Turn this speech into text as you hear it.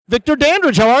Victor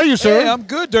Dandridge, how are you, sir? Hey, I'm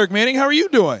good, Dirk Manning. How are you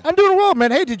doing? I'm doing well,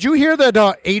 man. Hey, did you hear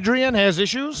that Adrian has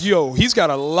issues? Yo, he's got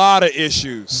a lot of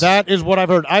issues. That is what I've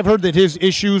heard. I've heard that his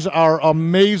issues are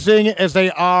amazing as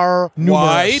they are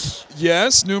numerous. Wide,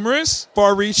 yes, numerous,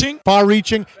 far-reaching.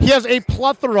 Far-reaching. He has a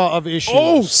plethora of issues.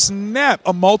 Oh, snap,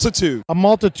 a multitude. A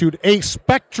multitude, a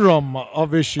spectrum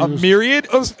of issues. A myriad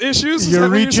of issues? You're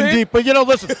reaching deep. But,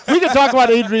 listen, we can talk about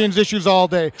Adrian's issues all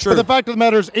day. True. But the fact of the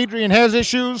matter is Adrian has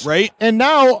issues. Right. And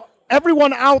now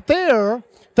everyone out there,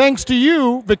 thanks to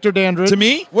you, Victor Dandridge. To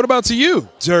me? What about to you,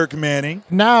 Dirk Manning?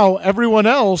 Now everyone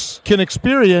else can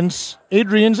experience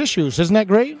Adrian's issues. Isn't that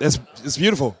great? It's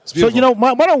beautiful. It's So, beautiful.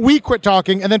 why don't we quit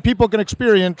talking and then people can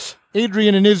experience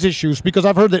Adrian and his issues, because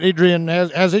I've heard that Adrian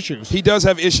has issues. He does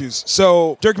have issues.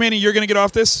 So, Dirk Manning, you're going to get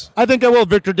off this? I think I will,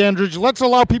 Victor Dandridge. Let's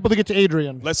allow people to get to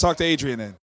Adrian. Let's talk to Adrian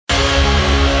then.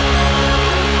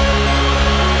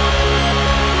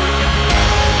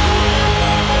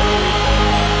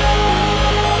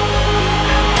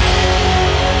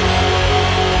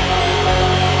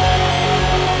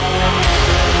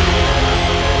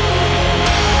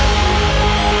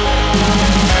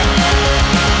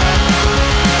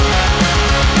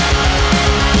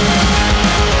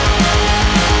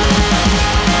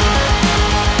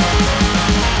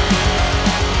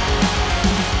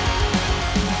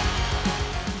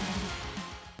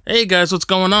 Hey guys, what's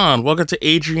going on? Welcome to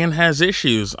Adrian Has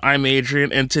Issues. I'm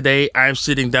Adrian, and today I'm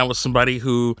sitting down with somebody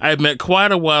who I met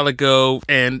quite a while ago,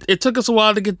 and it took us a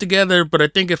while to get together, but I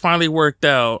think it finally worked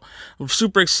out. I'm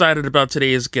super excited about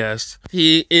today's guest.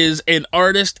 He is an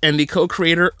artist and the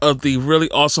co-creator of the really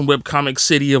awesome webcomic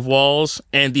City of Walls,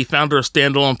 and the founder of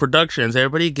Standalone Productions.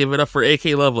 Everybody give it up for AK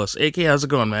Loveless. AK, how's it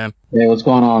going, man? Hey, what's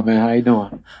going on, man? How you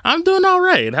doing? I'm doing all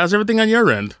right. How's everything on your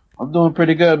end? I'm doing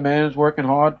pretty good, man. It's working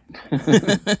hard.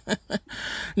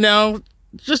 Now,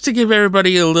 just to give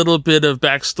everybody a little bit of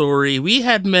backstory, we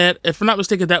had met, if I'm not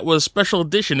mistaken, that was Special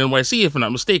Edition NYC, if I'm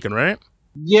not mistaken, right?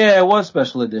 Yeah, it was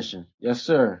Special Edition. Yes,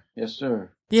 sir. Yes, sir.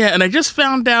 Yeah, and I just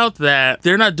found out that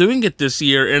they're not doing it this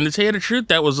year, and to tell you the truth,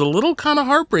 that was a little kind of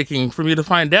heartbreaking for me to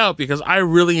find out, because I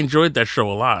really enjoyed that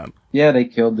show a lot. Yeah, they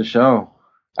killed the show.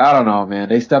 I don't know, man.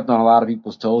 They stepped on a lot of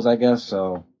people's toes, I guess,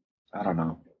 so I don't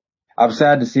know. I'm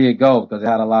sad to see it go because it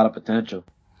had a lot of potential.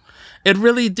 It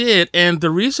really did, and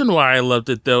the reason why I loved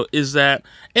it, though, is that,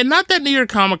 and not that New York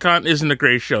Comic Con isn't a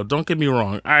great show, don't get me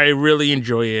wrong, I really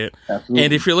enjoy it. Absolutely.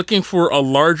 And if you're looking for a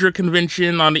larger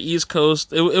convention on the East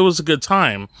Coast, it was a good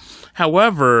time.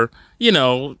 However,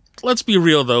 let's be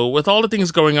real, though, with all the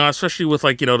things going on, especially with,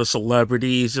 the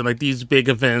celebrities and, these big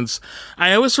events,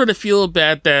 I always sort of feel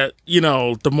bad that,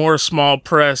 the more small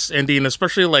press and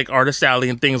especially, Artist Alley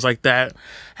and things like that,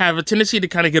 have a tendency to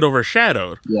kind of get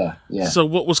overshadowed. Yeah. So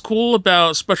what was cool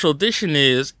about Special Edition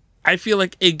is, I feel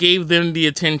like it gave them the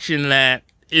attention that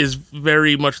is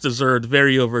very much deserved,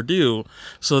 very overdue.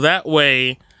 So that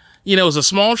way, it was a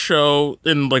small show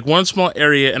in one small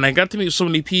area, and I got to meet so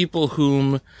many people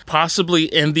whom possibly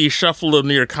in the shuffle of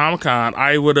New York Comic Con,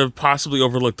 I would have possibly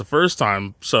overlooked the first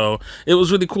time. So it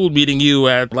was really cool meeting you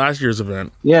at last year's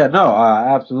event. Yeah, no,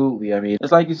 absolutely. I mean,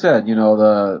 it's like you said,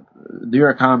 the New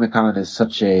York Comic Con is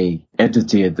such a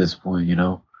entity at this point,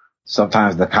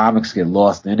 Sometimes the comics get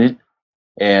lost in it.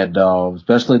 And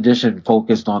Special Edition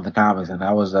focused on the comics, and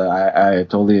that was I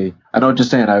know what you're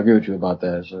saying. I agree with you about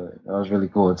that. So that was really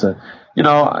cool. It's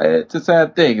a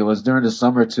sad thing. It was during the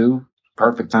summer too.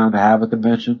 Perfect time to have a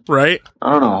convention. Right.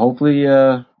 I don't know. Hopefully,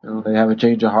 they have a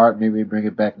change of heart. Maybe bring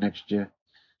it back next year.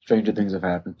 Stranger things have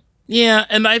happened. Yeah,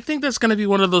 and I think that's going to be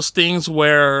one of those things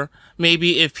where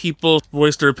maybe if people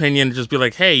voice their opinion, just be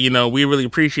like, hey, we really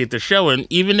appreciate the show. And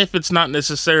even if it's not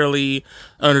necessarily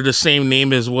under the same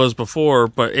name as was before,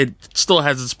 but it still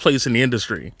has its place in the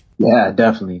industry. Yeah,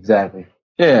 definitely. Exactly.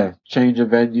 Yeah, change of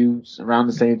venues around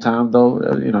the same time, though,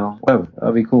 whatever.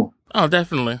 That'll be cool. Oh,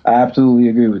 definitely. I absolutely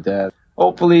agree with that.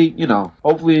 Hopefully,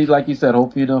 like you said,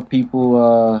 hopefully enough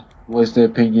people voice their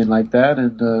opinion like that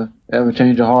and have a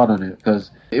change of heart on it,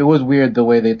 because it was weird the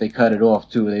way that they cut it off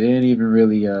too. They didn't even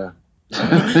really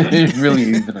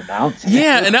even announce it.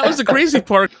 Yeah, and that was the crazy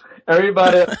part.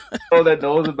 Everybody that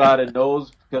knows about it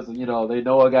knows because they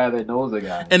know a guy that knows a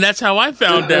guy. And that's how I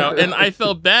found out, and I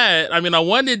felt bad. I mean, I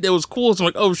wanted, it was cool, so I'm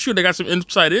like, oh shoot, I got some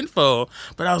inside info,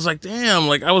 but I was like, damn,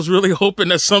 I was really hoping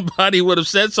that somebody would have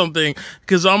said something,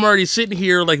 because I'm already sitting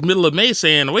here middle of May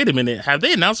saying, wait a minute, have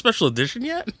they announced Special Edition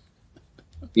yet?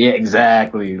 Yeah,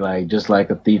 exactly. Just like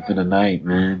a thief in the night,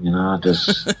 man.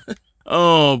 Just.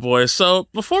 Oh boy. So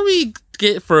before we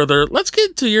get further, let's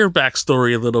get to your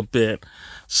backstory a little bit.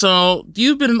 So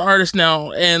you've been an artist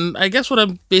now, and I guess what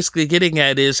I'm basically getting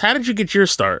at is, how did you get your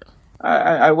start?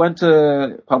 I went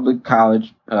to public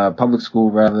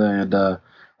school rather, and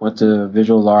went to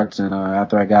visual arts. And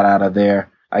after I got out of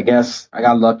there, I guess I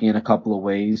got lucky in a couple of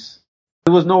ways.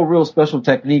 There was no real special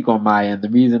technique on my end. The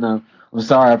reason I'm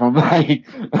sorry if I'm like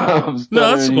I'm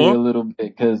stuttering here a little bit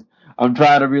because I'm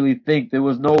trying to really think. There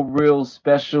was no real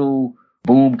special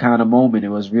boom kind of moment. It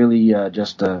was really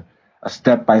just a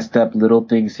step by step, little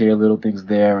things here, little things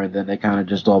there, and then they kind of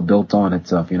just all built on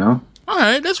itself, you know? All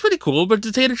right, that's pretty cool. But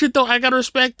to tell you the truth, though, I gotta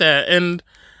respect that. And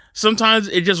sometimes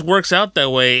it just works out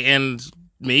that way. And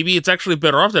maybe it's actually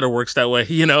better off that it works that way.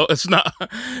 You know, it's not,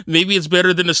 maybe it's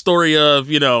better than the story of,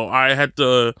 you know, I had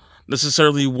to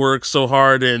necessarily work so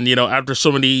hard and, you know, after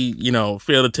so many, you know,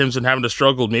 failed attempts and having to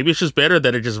struggle, maybe it's just better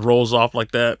that it just rolls off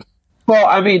like that. Well,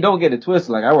 I mean, don't get it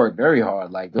twisted. Like, I worked very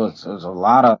hard. Like, there was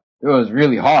it was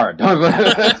really hard.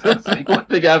 Let's make one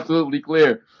thing absolutely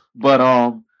clear. But,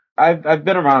 I've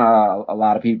been around a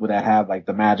lot of people that have like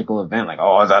the magical event, like,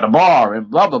 oh, I was at a bar and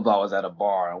blah, blah, blah, I was at a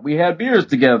bar and we had beers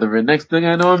together and next thing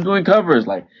I know I'm doing covers.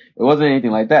 Like, it wasn't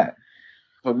anything like that.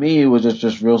 For me, it was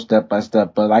just real step by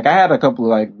step. But like, I had a couple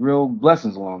of like real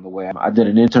blessings along the way. I did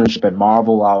an internship at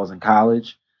Marvel while I was in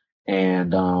college.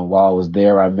 And, while I was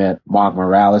there, I met Mark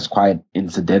Morales quite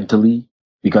incidentally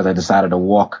because I decided to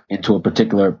walk into a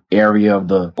particular area of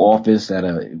the office at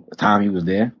a time he was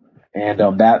there. And,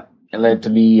 that led to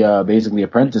me, basically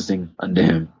apprenticing under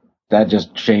him. That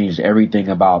just changed everything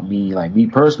about me. Like me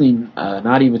personally,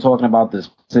 not even talking about the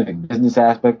specific business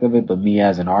aspect of it, but me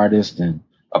as an artist and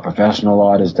a professional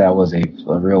artist, that was a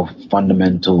real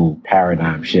fundamental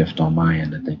paradigm shift on my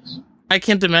end of things. I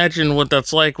can't imagine what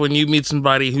that's like when you meet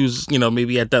somebody who's, you know,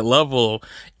 maybe at that level.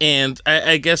 And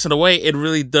I guess in a way, it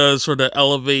really does sort of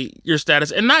elevate your status.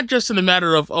 And not just in the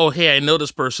matter of, oh, hey, I know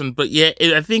this person, but yeah,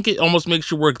 I think it almost makes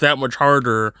you work that much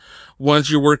harder once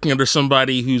you're working under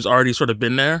somebody who's already sort of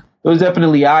been there. It was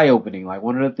definitely eye-opening. Like,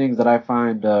 one of the things that I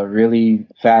find really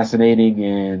fascinating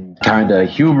and kind of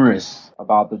humorous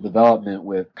about the development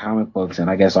with comic books, and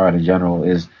I guess art in general,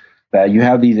 is that you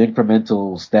have these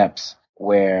incremental steps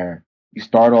where you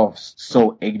start off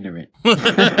so ignorant, for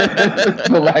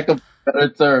lack of a better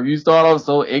term. You start off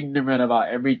so ignorant about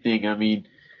everything. I mean,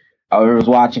 I was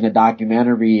watching a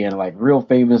documentary and like real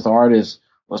famous artist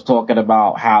was talking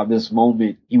about how this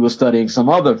moment he was studying some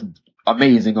other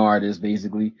amazing artist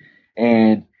basically.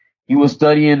 And he was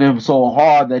studying them so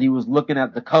hard that he was looking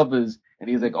at the covers and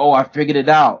he was like, oh, I figured it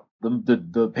out.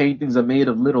 The paintings are made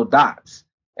of little dots.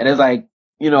 And it's like,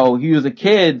 you know, he was a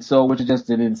kid, so which is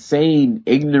just an insane,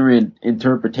 ignorant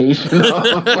interpretation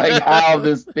of like how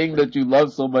this thing that you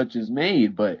love so much is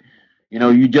made. But, you know,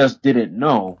 you just didn't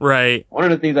know. Right. One of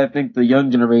the things I think the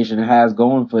young generation has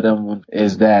going for them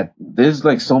is that there's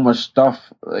like so much stuff.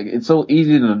 Like, it's so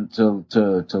easy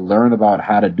to learn about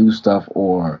how to do stuff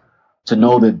or to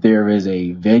know that there is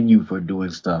a venue for doing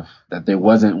stuff that there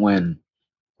wasn't when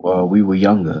we were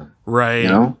younger. Right. You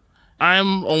know?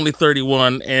 I'm only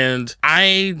 31 and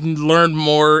I learned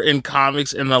more in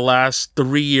comics in the last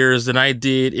 3 years than I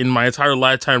did in my entire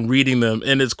lifetime reading them.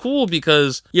 And it's cool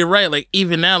because you're right. Like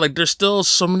even now, like there's still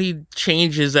so many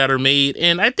changes that are made.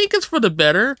 And I think it's for the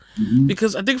better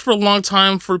because I think for a long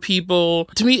time for people,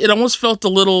 to me, it almost felt a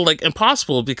little like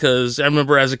impossible because I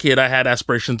remember as a kid, I had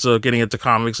aspirations of getting into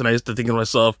comics and I used to think to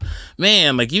myself,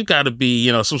 man, like you got to be,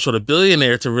 you know, some sort of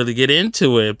billionaire to really get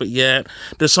into it. But yet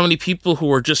there's so many people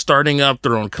who are just starting up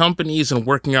their own companies and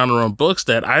working on their own books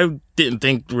that I didn't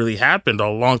think really happened a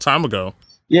long time ago.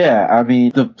 Yeah, I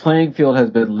mean, the playing field has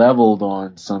been leveled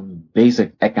on some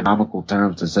basic economical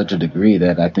terms to such a degree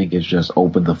that I think it's just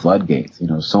opened the floodgates. You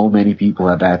know, so many people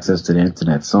have access to the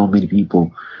internet. So many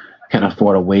people can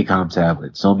afford a Wacom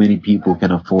tablet. So many people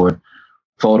can afford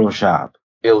Photoshop,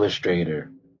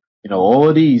 Illustrator, you know, all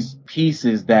of these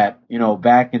pieces that, you know,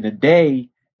 back in the day,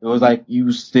 it was like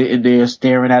you sitting there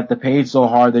staring at the page so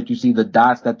hard that you see the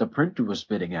dots that the printer was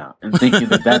spitting out and thinking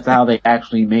that that's how they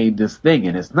actually made this thing,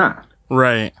 and it's not.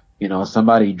 Right. You know,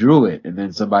 somebody drew it, and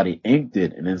then somebody inked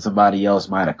it, and then somebody else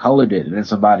might have colored it, and then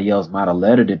somebody else might have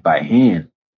lettered it by hand.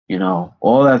 You know,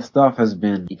 all that stuff has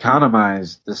been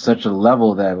economized to such a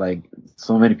level that, like,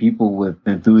 so many people with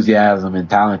enthusiasm and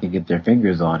talent can get their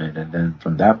fingers on it. And then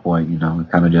from that point, you know,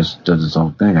 it kind of just does its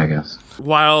own thing, I guess.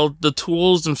 While the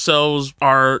tools themselves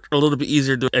are a little bit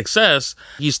easier to access,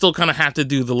 you still kind of have to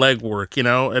do the legwork, you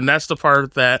know? And that's the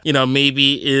part that, you know,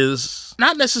 maybe is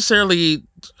not necessarily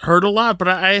heard a lot, but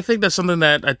I think that's something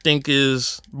that I think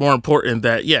is more important,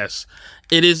 that yes,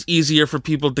 it is easier for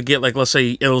people to get, like, let's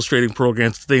say illustrating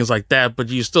programs, things like that, but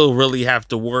you still really have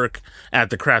to work at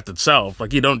the craft itself.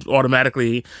 Like, you don't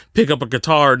automatically pick up a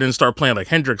guitar and then start playing like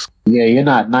Hendrix. Yeah, you're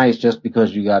not nice just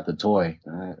because you got the toy.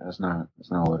 That's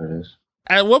not what it is.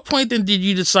 At what point then did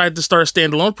you decide to start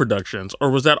standalone productions,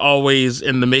 or was that always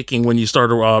in the making when you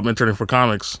started interning for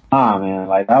comics? Man,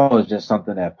 like that was just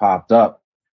something that popped up.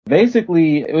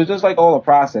 Basically, it was just like all the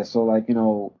process. So like,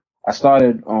 I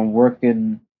started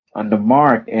working under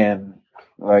Mark, and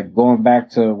like going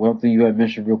back to one thing you had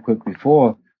mentioned real quick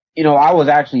before, I was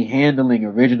actually handling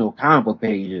original comic book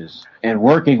pages and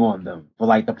working on them for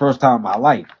like the first time in my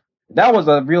life. That was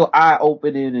a real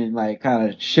eye-opening and like kind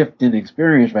of shifting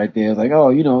experience right there. It's like,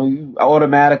 you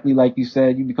automatically, like you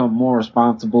said, you become more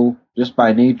responsible just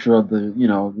by nature of the,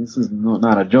 this is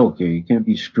not a joke here. You can't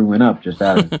be screwing up just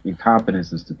out of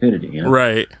incompetence and stupidity.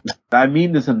 Right. I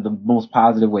mean this in the most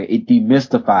positive way. It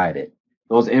demystified it.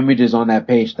 Those images on that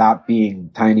page stopped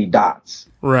being tiny dots.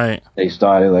 Right. They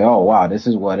started like, oh wow, this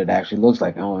is what it actually looks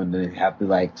like. Oh, and they have to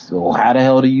like, so how the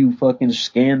hell do you fucking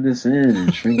scan this in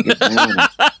and shrink it down?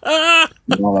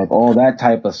 And, like all that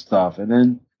type of stuff. And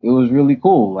then it was really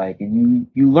cool. Like, and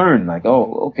you learn like,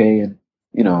 oh, okay. And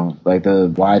like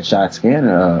the wide shot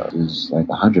scanner is like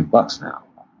 $100 now,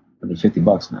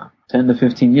 $150 now. 10 to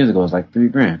 15 years ago, it was like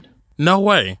 $3,000. No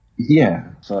way. Yeah,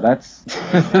 so that's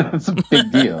that's a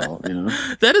big deal,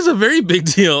 That is a very big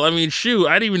deal. I mean, shoot,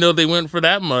 I didn't even know they went for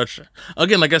that much.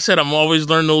 Again, like I said, I'm always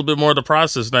learning a little bit more of the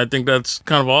process, and I think that's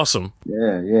kind of awesome.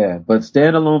 Yeah. But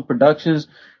standalone productions,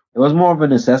 it was more of a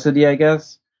necessity, I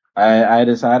guess. I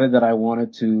decided that I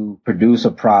wanted to produce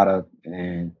a product,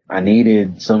 and I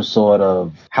needed some sort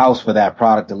of house for that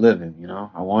product to live in,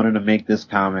 I wanted to make this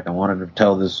comic, I wanted to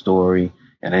tell this story.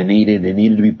 And it needed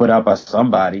to be put out by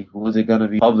somebody. Who was it going to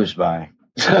be published by?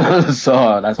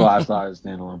 So that's why I started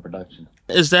standalone production.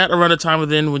 Is that around the time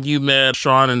then when you met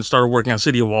Sean and started working on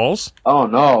City of Walls? Oh,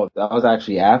 no. That was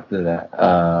actually after that.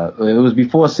 It was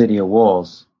before City of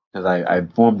Walls, because I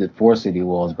formed it for City of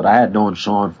Walls. But I had known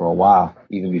Sean for a while,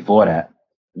 even before that.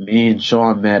 Me and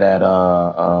Sean met at,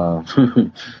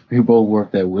 we both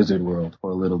worked at Wizard World for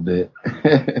a little bit.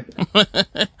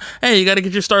 Hey, you got to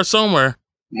get your start somewhere.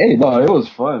 Hey, no, it was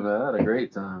fun, man. I had a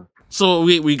great time. So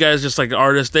we guys just like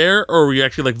artists there, or were you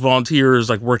actually like volunteers,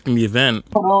 like working the event?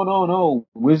 No.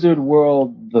 Wizard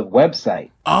World, the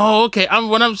website. Oh, okay.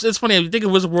 It's funny. If you think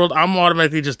of Wizard World, I'm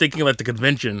automatically just thinking like the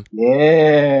convention.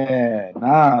 Yeah,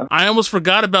 nah. I almost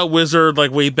forgot about Wizard,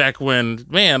 like way back when.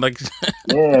 Man, like.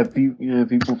 Yeah,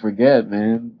 people forget,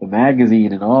 man. The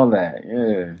magazine and all that.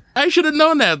 Yeah. I should have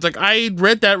known that. Like, I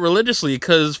read that religiously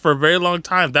because for a very long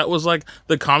time that was like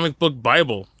the comic book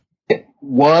Bible. It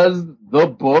was the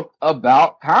book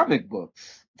about comic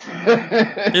books.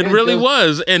 It really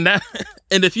was. And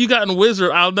if you got in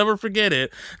Wizard, I'll never forget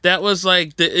it. That was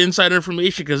like the inside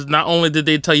information, because not only did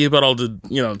they tell you about all the,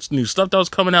 new stuff that was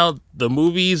coming out, the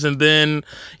movies, and then,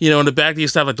 in the back they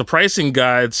used to have like the pricing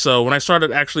guide. So when I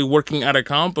started actually working at a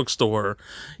comic book store,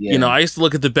 I used to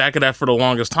look at the back of that for the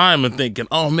longest time and thinking,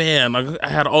 oh man, I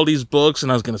had all these books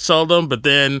and I was going to sell them. But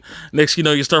then next,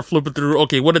 you start flipping through,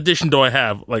 okay, what edition do I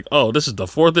have? Like, oh, this is the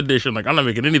 4th edition. Like, I'm not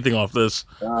making anything off this.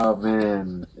 Oh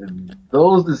man. And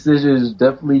those decisions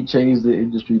definitely changed the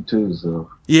industry too, so.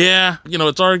 Yeah,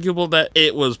 it's arguable that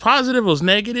it was positive, it was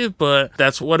negative, but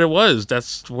that's what it was.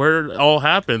 That's where it all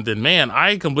happened. And man,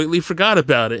 I completely forgot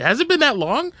about it. Has it been that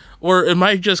long? Or am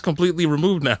I just completely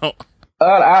removed now?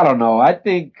 I don't know. I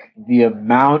think the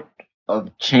amount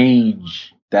of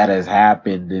change that has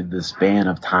happened in the span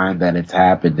of time that it's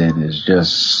happened in is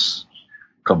just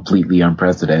completely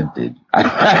unprecedented.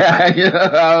 I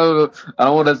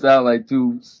don't want to sound like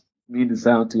too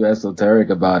esoteric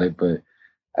about it, but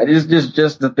I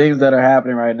just the things that are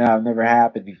happening right now have never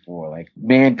happened before. Like,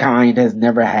 mankind has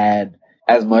never had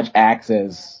as much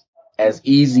access, as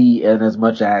easy and as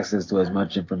much access to as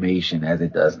much information as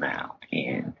it does now.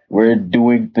 And we're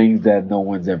doing things that no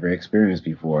one's ever experienced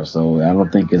before. So I don't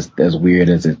think it's as weird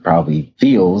as it probably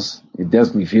feels. It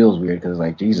definitely feels weird because,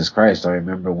 like, Jesus Christ, I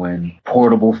remember when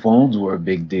portable phones were a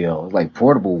big deal. Like,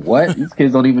 portable what? These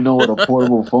kids don't even know what a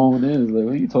portable phone is. Like,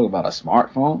 what are you talking about, a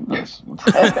smartphone?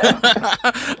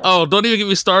 Oh, don't even get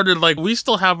me started. Like, we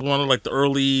still have one of like the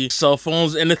early cell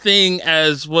phones, and the thing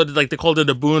as what like they called it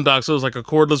the Boondocks, so it was like a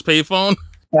cordless payphone.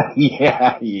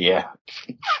 Yeah.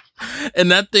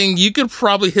 And that thing, you could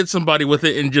probably hit somebody with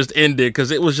it and just end it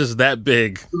because it was just that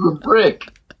big. It was a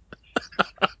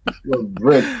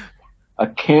brick. A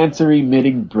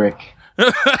cancer-emitting brick.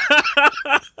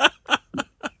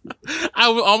 I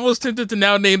I'm almost tempted to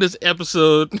now name this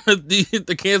episode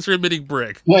the cancer emitting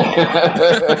brick.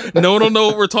 No one will know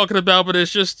what we're talking about, but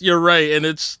it's just, you're right. And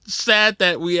it's sad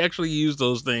that we actually use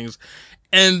those things.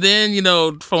 And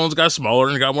then, phones got smaller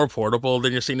and got more portable.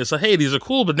 Then you're seeing this, hey, these are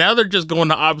cool. But now they're just going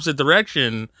the opposite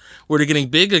direction where they're getting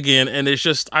big again. And it's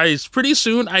just, pretty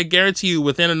soon, I guarantee you,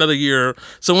 within another year,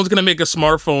 someone's going to make a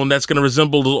smartphone that's going to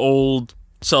resemble the old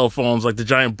cell phones, like the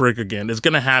giant brick again. It's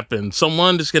going to happen.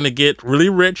 Someone is going to get really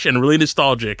rich and really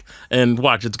nostalgic. And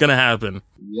watch, it's going to happen.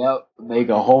 Yep. Make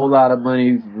a whole lot of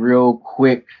money real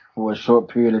quick for a short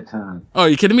period of time. Oh, are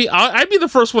you kidding me? I'd be the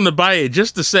first one to buy it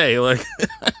just to say, like...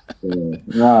 Yeah.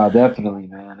 No, definitely,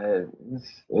 man.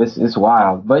 It's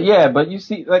wild, but you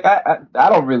see, like I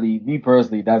don't really, me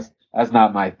personally, that's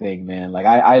not my thing, man. Like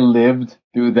I lived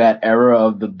through that era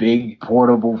of the big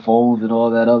portable phones and all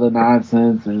that other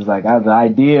nonsense, and it's like the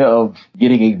idea of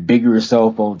getting a bigger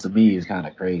cell phone to me is kind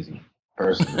of crazy.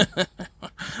 Personally.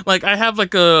 Like I have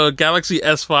like a Galaxy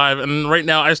S5, and right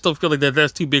now I still feel like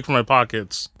that's too big for my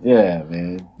pockets. Yeah,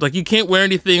 man. Like you can't wear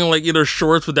anything like either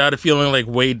shorts without it feeling like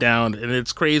weighed down, and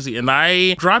it's crazy. And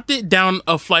I dropped it down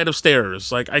a flight of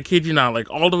stairs. Like I kid you not, like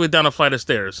all the way down a flight of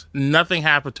stairs. Nothing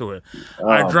happened to it.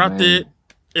 I dropped it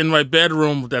in my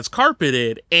bedroom that's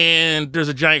carpeted, and there's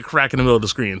a giant crack in the middle of the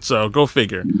screen. So go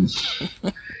figure.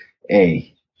 Hey.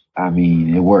 I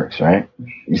mean, it works, right?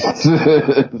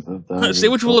 Say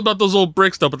what you will about those old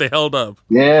bricks, though, but they held up.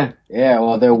 Yeah.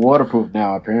 Well, they're waterproof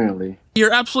now, apparently.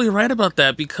 You're absolutely right about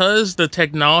that, because the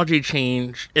technology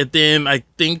changed. And then I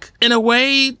think, in a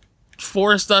way,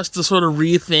 forced us to sort of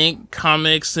rethink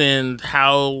comics and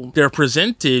how they're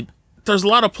presented. There's a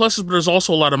lot of pluses, but there's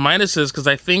also a lot of minuses, because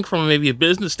I think from maybe a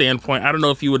business standpoint, I don't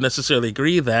know if you would necessarily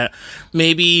agree that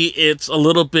maybe it's a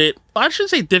little bit, I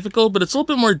shouldn't say difficult, but it's a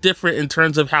little bit more different in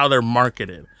terms of how they're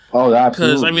marketed. Oh,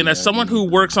 absolutely. Because, I mean, as someone who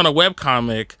works on a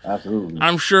webcomic, absolutely,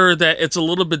 I'm sure that it's a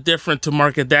little bit different to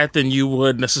market that than you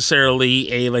would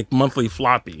necessarily a monthly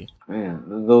floppy. Man,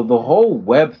 the whole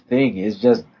web thing is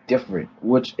just different,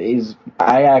 which is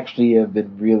I actually have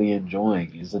been really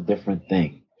enjoying. It's a different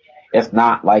thing. It's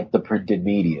not like the printed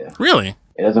media. Really?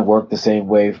 It doesn't work the same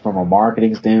way from a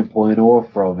marketing standpoint or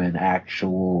from an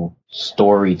actual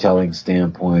storytelling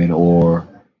standpoint or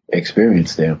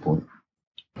experience standpoint.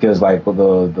 Because like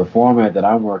the format that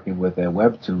I'm working with at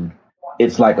Webtoon,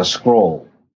 it's like a scroll.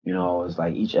 It's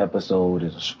like each episode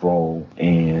is a scroll,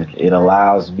 and it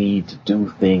allows me to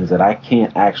do things that I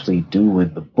can't actually do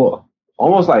in the book.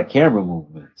 Almost like camera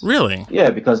movements. Really? Yeah,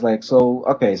 because let's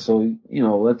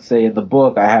say in the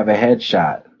book I have a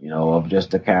headshot, of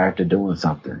just a character doing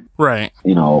something. Right. A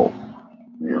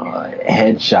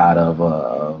headshot of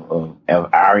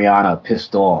Ariana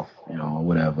pissed off, or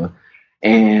whatever.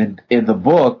 And in the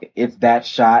book, it's that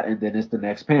shot and then it's the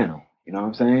next panel. You know what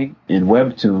I'm saying? In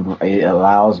Webtoon, it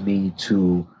allows me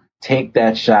to take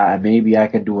that shot and maybe I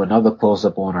can do another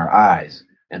close-up on her eyes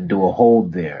and do a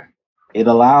hold there. It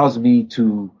allows me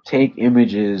to take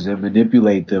images and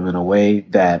manipulate them in a way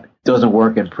that doesn't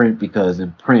work in print, because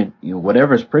in print,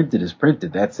 whatever's printed is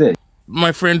printed. That's it.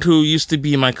 My friend who used to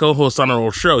be my co-host on our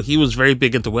old show, he was very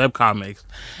big into webcomics.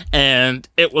 And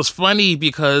it was funny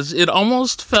because it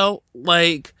almost felt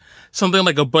like something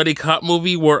like a buddy cop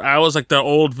movie where I was like the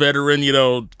old veteran,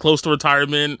 close to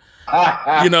retirement.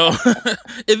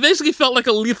 It basically felt like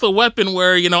a Lethal Weapon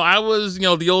where, I was,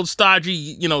 the old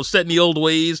stodgy, set in the old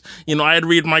ways. I'd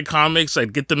read my comics.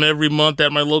 I'd get them every month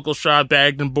at my local shop,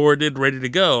 bagged and boarded, ready to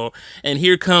go. And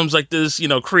here comes like this,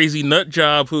 crazy nut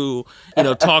job who,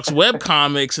 talks web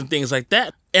comics and things like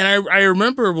that. And I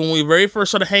remember when we very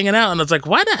first started hanging out, and I was like,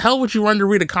 why the hell would you run to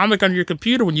read a comic on your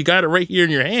computer when you got it right here in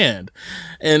your hand?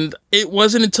 And it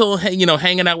wasn't until,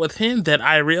 hanging out with him that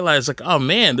I realized, like, oh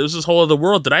man, there's this whole other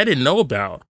world that I didn't know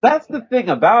about. That's the thing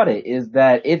about it, is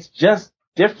that it's just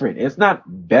different. It's not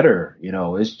better,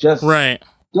 it's just right.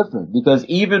 Different. Because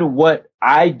even what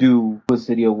I do with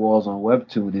City of Walls on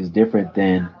Webtoon is different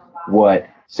than what,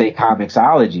 say,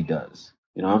 Comixology does.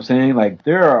 You know what I'm saying? Like,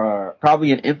 there are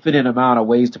probably an infinite amount of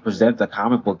ways to present a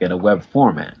comic book in a web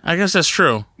format. I guess that's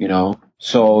true.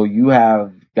 So you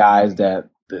have guys that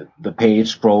the page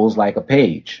scrolls like a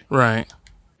page. Right.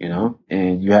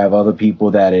 And you have other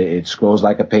people that it scrolls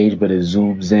like a page, but it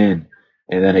zooms in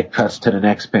and then it cuts to the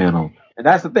next panel. And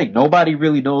that's the thing. Nobody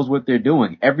really knows what they're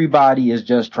doing. Everybody is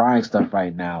just trying stuff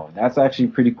right now. And that's actually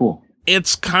pretty cool.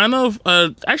 It's kind of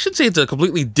I should say it's a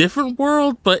completely different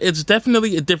world, but it's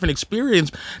definitely a different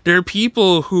experience. There are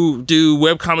people who do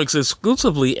webcomics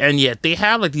exclusively, and yet they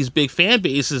have like these big fan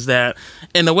bases that,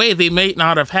 in a way, they may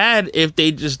not have had if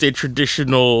they just did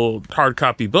traditional hard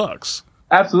copy books.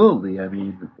 Absolutely. I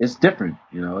mean, it's different.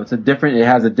 It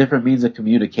has a different means of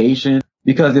communication.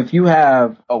 Because if you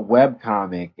have a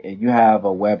webcomic and you have a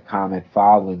webcomic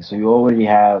following, so you already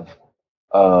have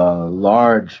a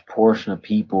large portion of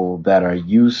people that are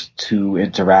used to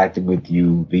interacting with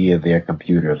you via their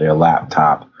computer, their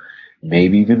laptop,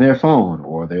 maybe even their phone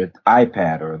or their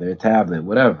iPad or their tablet,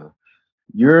 whatever.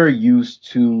 You're used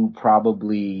to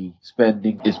probably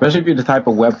spending, especially if you're the type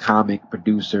of webcomic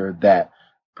producer that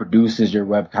produces your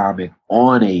webcomic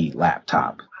on a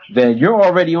laptop, then you're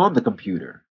already on the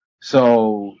computer.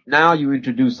 So now you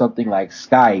introduce something like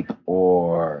Skype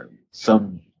or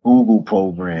some Google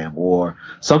program or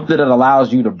something that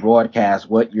allows you to broadcast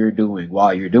what you're doing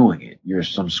while you're doing it. You're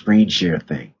some screen share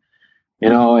thing,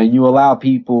 and you allow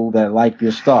people that like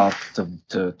your stuff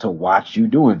to watch you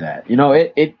doing that.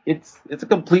 It's a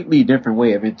completely different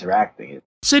way of interacting.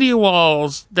 City of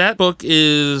Walls, that book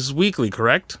is weekly,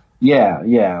 correct?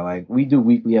 Yeah, like we do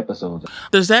weekly episodes.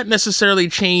 Does that necessarily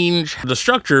change the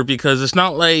structure? Because it's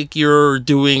not like you're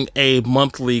doing a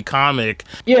monthly comic.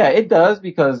 Yeah, it does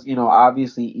because,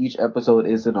 obviously each episode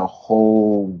isn't a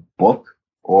whole book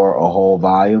or a whole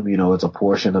volume. It's a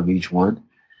portion of each one.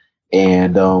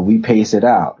 And we pace it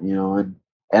out, and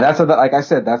that's like I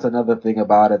said, that's another thing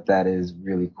about it that is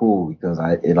really cool because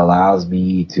it allows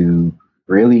me to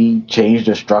really change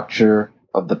the structure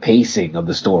of the pacing of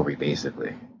the story,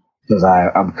 basically. Because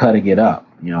I'm cutting it up,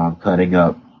 I'm cutting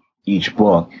up each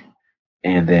book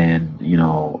and then,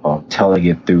 telling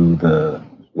it through the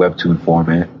webtoon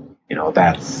format.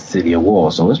 That's City of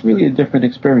Walls. So it's really a different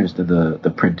experience than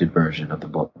the printed version of the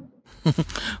book.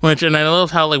 And I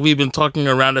love how we've been talking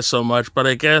around it so much, but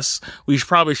I guess we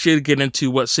probably should get into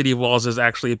what City of Walls is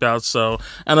actually about. So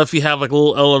I don't know if you have a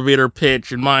little elevator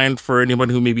pitch in mind for anyone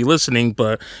who may be listening,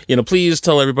 but please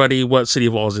tell everybody what City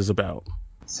of Walls is about.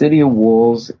 City of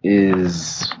Walls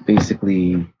is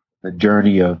basically the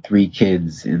journey of three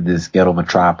kids in this ghetto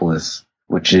metropolis,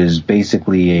 which is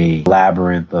basically a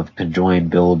labyrinth of conjoined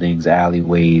buildings,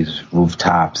 alleyways,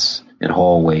 rooftops, and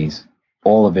hallways.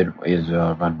 All of it is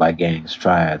run by gangs,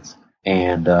 triads.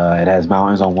 And it has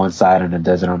mountains on one side and a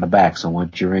desert on the back. So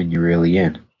once you're in, you're really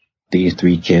in. These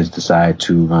three kids decide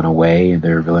to run away, and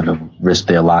they're willing to risk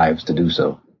their lives to do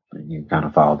so. And you kind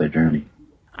of follow their journey.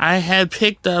 I had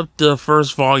picked up the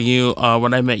first volume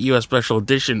when I met you at Special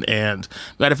Edition, and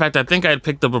matter of fact, I think I had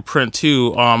picked up a print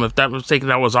too. If that was taken,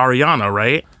 that was Ariana,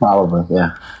 right? Probably,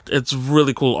 yeah. It's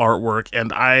really cool artwork,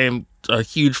 and I am a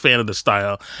huge fan of the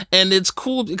style. And it's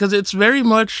cool because it's very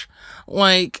much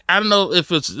I don't know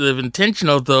if it's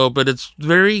intentional though, but it's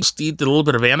very steeped in a little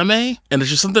bit of anime, and it's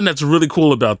just something that's really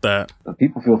cool about that.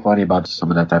 People feel funny about some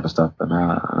of that type of stuff, and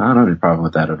I don't have any problem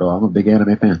with that at all. I'm a big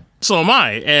anime fan. So am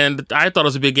I, and I thought I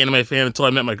was a big anime fan until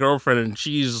I met my girlfriend, and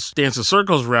she's dancing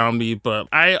circles around me, but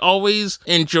I always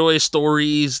enjoy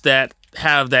stories that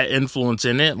have that influence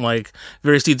in it,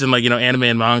 very steeped in anime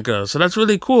and manga. So that's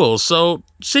really cool. So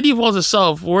City of Walls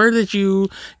itself, where did you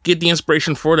get the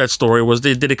inspiration for that story?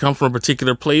 Did it come from a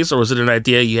particular place, or was it an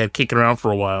idea you had kicking around for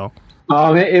a while?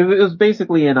 It was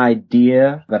basically an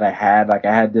idea that I had. I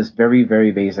had this very,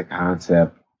 very basic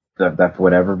concept that for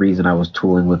whatever reason I was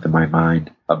tooling with in my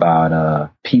mind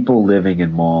about people living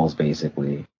in malls,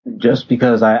 basically. Just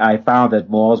because I found that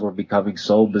malls were becoming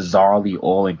so bizarrely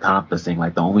all-encompassing.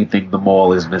 The only thing the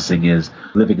mall is missing is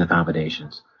living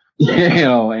accommodations.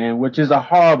 And which is a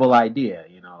horrible idea,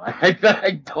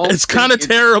 I don't. It's kind of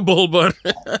terrible, but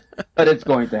but it's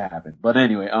going to happen. But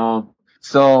anyway,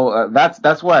 so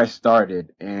that's where I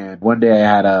started. And one day I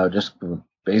had a just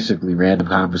basically random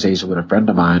conversation with a friend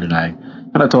of mine, and I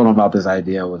kind of told him about this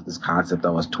idea with this concept I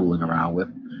was tooling around with.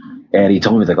 And he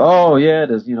told me, he's oh yeah,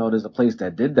 there's a place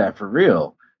that did that for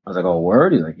real. I was oh,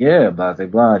 word? He's yeah, blah, blah,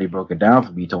 blah. And he broke it down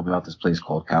for me. He told me about this place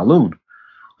called Kowloon.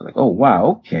 I was oh,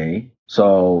 wow, okay.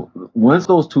 So once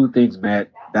those two things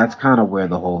met, that's kind of where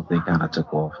the whole thing kind of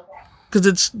took off. Because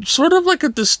it's sort of like a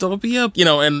dystopia,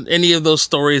 and any of those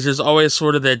stories, there's always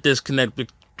sort of that disconnect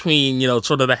between,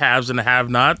 sort of the haves and the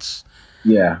have-nots.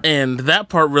 Yeah. And that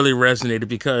part really resonated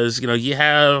because, you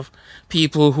have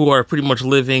people who are pretty much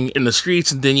living in the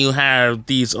streets, and then you have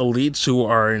these elites who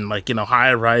are in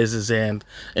high rises and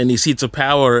these seats of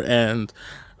power, and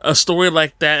a story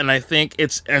like that. And I think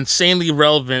it's insanely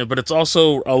relevant, but it's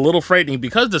also a little frightening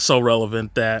because it's so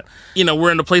relevant that,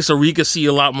 we're in a place where we can see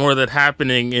a lot more of that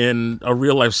happening in a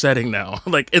real life setting now.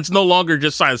 It's no longer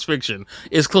just science fiction.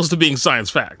 It's close to being science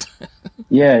fact.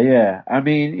 Yeah. I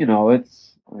mean,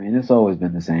 it's always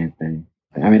been the same thing.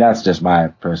 I mean, that's just my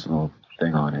personal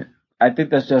thing on it. I think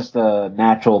that's just a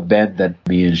natural bent that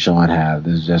me and Sean have.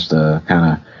 There's just a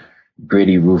kind of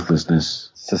gritty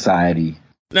ruthlessness society.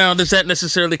 Now, does that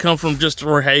necessarily come from just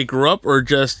where how you grew up, or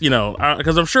just,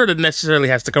 because I'm sure that necessarily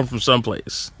has to come from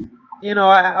someplace?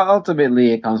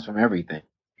 ultimately it comes from everything.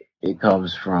 It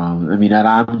comes from, I mean, and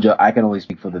I can only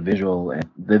speak for the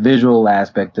visual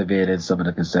aspect of it and some of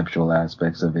the conceptual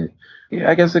aspects of it. Yeah,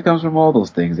 I guess it comes from all those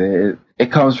things.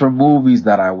 It comes from movies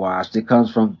that I watched. It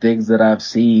comes from things that I've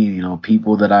seen,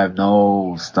 people that I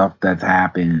know, stuff that's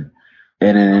happened.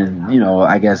 And then,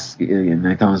 I guess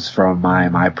it comes from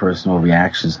my personal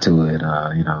reactions to it,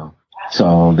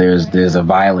 So there's a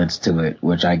violence to it,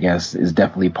 which I guess is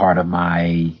definitely part of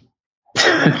my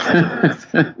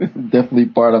definitely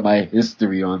part of my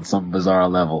history on some bizarre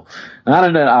level. Not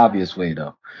in an obvious way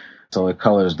though. So it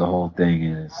colors the whole thing,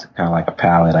 and it's kind of like a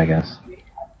palette, I guess.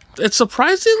 It's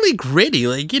surprisingly gritty,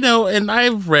 and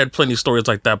I've read plenty of stories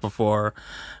like that before,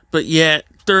 but yet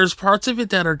there's parts of it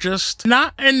that are just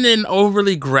not in an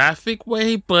overly graphic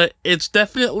way, but it's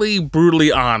definitely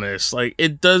brutally honest. Like,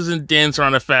 it doesn't dance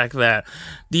around the fact that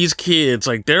these kids,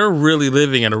 they're really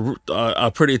living in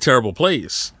a pretty terrible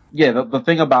place. Yeah, the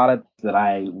thing about it that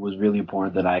I was really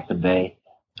important that I convey,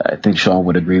 I think Sean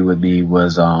would agree with me,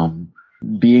 was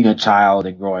being a child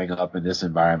and growing up in this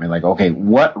environment. Like, okay,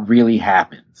 what really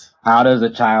happens? How does a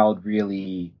child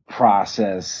really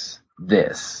process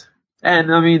this?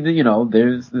 And I mean,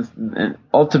 there's this, and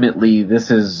ultimately this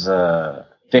is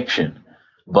fiction,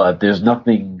 but there's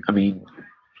nothing, I mean,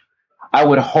 I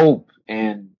would hope,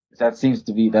 and that seems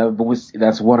to be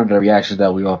that's one of the reactions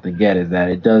that we often get, is that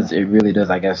it really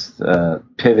does, I guess,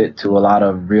 pivot to a lot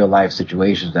of real life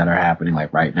situations that are happening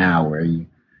like right now, where you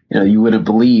wouldn't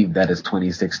believe that it's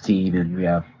 2016 and we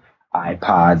have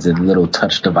iPods and little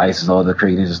touch devices, all the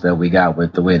craziness that we got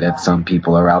with the way that some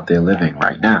people are out there living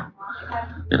right now,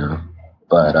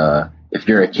 But if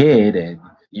you're a kid and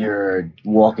you're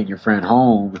walking your friend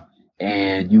home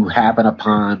and you happen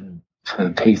upon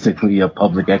basically a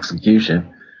public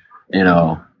execution,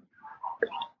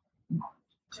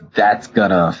 that's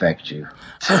gonna affect you.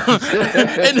 I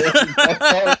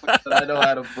know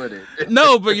how to put it.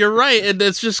 No, but you're right. And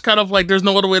it's just kind of like, there's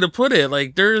no other way to put it.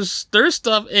 Like, there's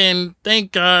stuff, and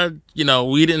thank God,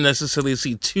 we didn't necessarily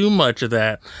see too much of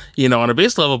that, on a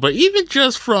base level, but even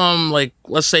just from,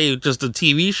 let's say just the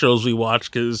TV shows we watch,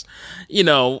 because,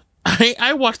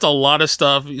 I watched a lot of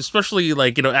stuff, especially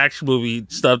action movie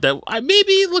stuff that I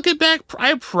maybe looking back,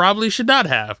 I probably should not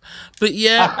have. But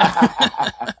yeah,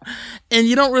 and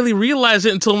you don't really realize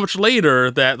it until much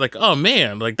later that oh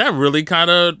man, that really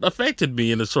kind of affected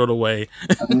me in a sort of way.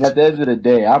 I mean, at the end of the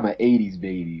day, I'm an 80s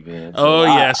baby, man. So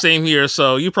yeah, same here.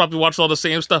 So you probably watched all the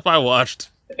same stuff I watched.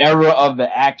 Era of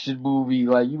the action movie, you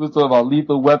was talking about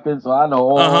Lethal Weapon, so I know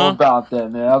all about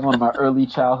that, man. That was one of my early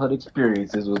childhood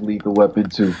experiences with Lethal Weapon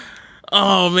 2.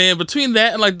 Oh man, between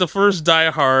that and the first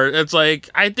Die Hard, it's I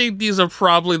think these are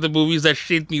probably the movies that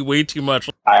shaped me way too much.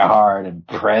 Die Hard and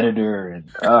Predator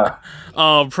and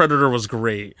oh, Predator was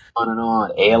great. On and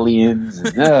on, Aliens.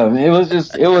 And, it was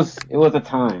a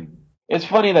time. It's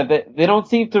funny that they don't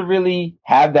seem to really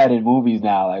have that in movies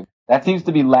now. That seems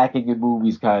to be lacking in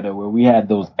movies, kind of, where we had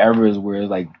those eras where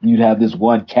you'd have this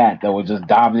one cat that was just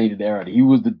dominating the era. He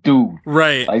was the dude,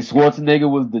 right?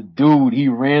 Schwarzenegger was the dude. He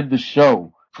ran the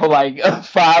show. For a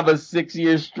 5 or 6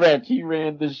 year stretch, he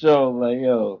ran the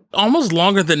show. Almost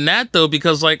longer than that, though,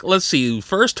 because, let's see,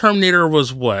 first Terminator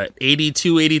was what,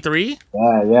 82, 83?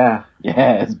 Yeah,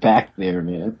 it's back there,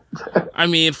 man. I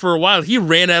mean, for a while, he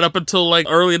ran that up until,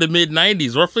 early to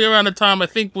mid-90s, roughly around the time, I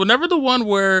think, whenever the one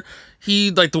where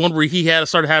he, the one where he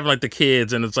started having, the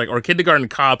kids, and it's, or Kindergarten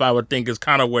Cop, I would think, is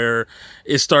kind of where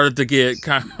it started to get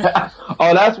kind of...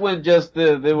 Oh, that's when just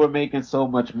they were making so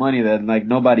much money that,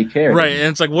 nobody cared. Right, and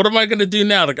it's what am I going to do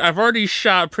now? I've already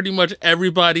shot pretty much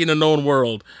everybody in the known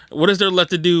world. What is there left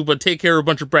to do but take care of a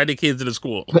bunch of bratty kids in a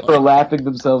school? They were laughing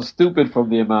themselves stupid from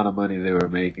the amount of money they were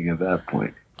making at that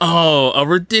point. Oh, a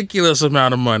ridiculous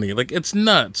amount of money. It's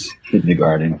nuts.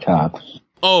 Kindergarten Cop.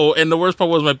 Oh, and the worst part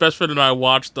was my best friend and I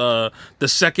watched the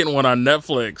second one on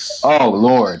Netflix. Oh,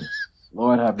 Lord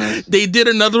have mercy. They did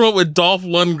another one with Dolph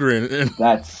Lundgren.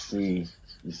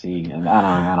 You see, and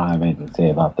I don't have anything to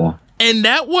say about that. And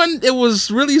that one, it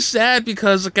was really sad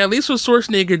because, at least with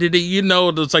Schwarzenegger did it,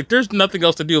 it's there's nothing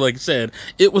else to do, like I said.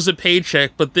 It was a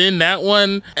paycheck, but then that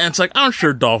one, and it's I'm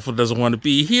sure Dolph doesn't want to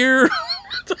be here.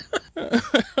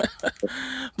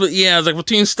 But yeah, it's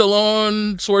between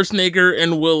Stallone, Schwarzenegger,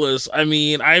 and Willis. I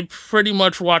mean, I pretty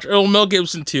much watch, Mel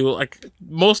Gibson too.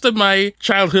 Most of my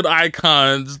childhood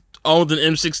icons owned an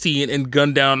M16 and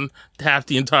gunned down half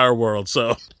the entire world,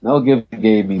 so. Mel Gibson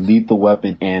gave me Lethal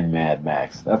Weapon and Mad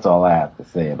Max. That's all I have to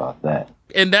say about that.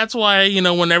 And that's why,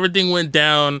 when everything went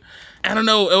down, I don't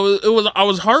know, I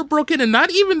was heartbroken, and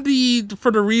not even for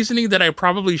the reasoning that I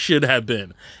probably should have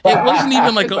been. It wasn't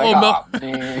even Mel.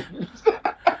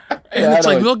 And Yeah, it's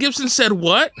I like know. Mel Gibson said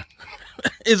what?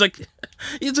 It's like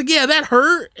yeah, that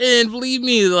hurt. And believe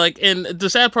me, like, and the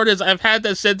sad part is I've had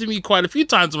that said to me quite a few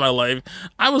times in my life.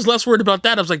 I was less worried about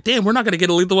that. I was like, damn, we're not gonna get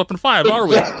a Lethal Weapon 5, are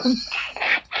we?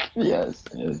 Yes.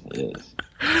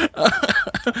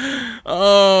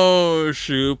 Oh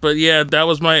shoot. But yeah, that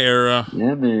was my era.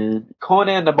 Yeah, man.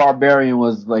 Conan the Barbarian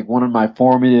was like one of my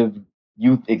formative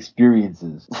youth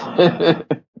experiences. And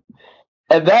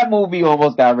that movie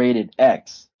almost got rated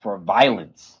X for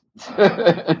violence.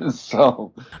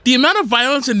 So, The amount of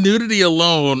violence and nudity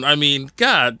alone, I mean,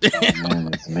 god.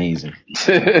 man, it's amazing.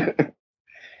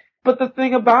 But the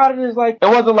thing about it is, like, it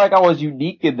wasn't like I was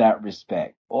unique in that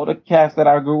respect. All the cats that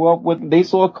I grew up with, they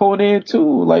saw Conan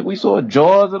too. Like, we saw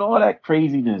Jaws and all that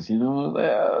craziness, you know.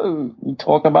 Like, we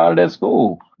talk about it at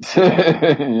school. You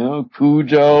know,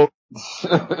 Cujo,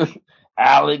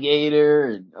 Alligator,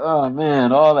 and, oh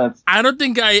man, all that. I don't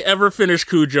think I ever finished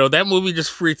Cujo. That movie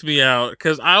just freaked me out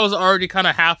because I was already kind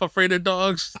of half afraid of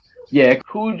dogs. Yeah,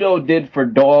 Cujo did for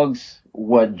dogs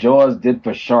what Jaws did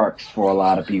for sharks for a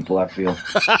lot of people, I feel.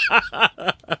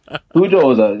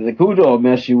 Cujo will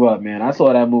mess you up, man. I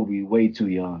saw that movie way too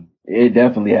young. It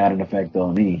definitely had an effect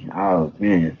on me. Oh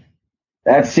man.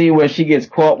 That scene where she gets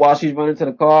caught while she's running to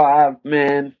the car,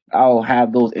 I'll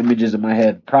have those images in my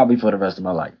head probably for the rest of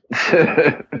my life.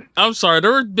 I'm sorry,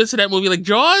 there were bits of that movie, like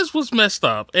Jaws was messed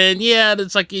up. And yeah,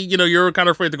 it's like, you know, you're kind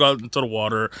of afraid to go out into the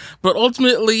water. But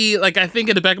ultimately, like, I think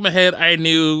in the back of my head, I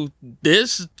knew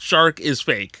this shark is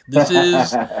fake. This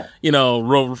is, you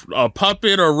know, a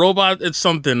puppet or a robot. It's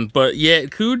something. But yeah,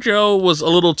 Cujo was a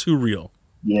little too real.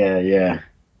 Yeah.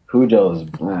 Cujo's,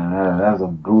 that was a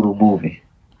brutal movie.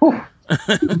 Whew.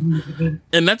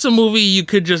 And that's a movie you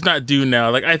could just not do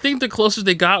now. Like, I think the closest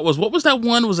they got was, what was that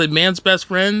one? Was it Man's Best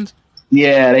Friend?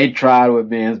 Yeah, they tried with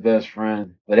Man's Best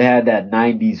Friend, but it had that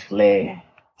 90s flair.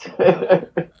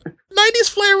 90s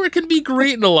flair can be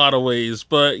great in a lot of ways,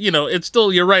 but, you know, it's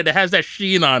still, you're right, it has that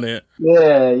sheen on it.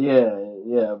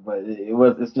 Yeah, but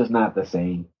it's just not the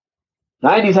same.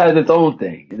 90s has its own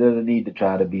thing. It doesn't need to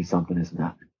try to be something it's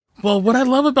not. Well, what I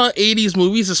love about 80s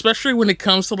movies, especially when it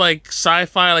comes to like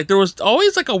sci-fi, like there was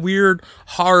always like a weird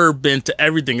horror bent to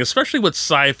everything, especially with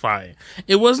sci-fi.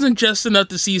 It wasn't just enough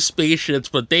to see spaceships,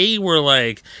 but they were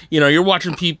like, you know, you're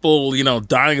watching people, you know,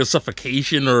 dying of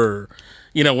suffocation, or,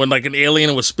 you know, when like an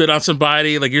alien would spit on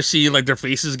somebody, like you're seeing like their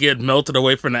faces get melted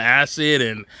away from the acid,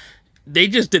 and they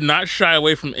just did not shy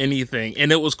away from anything.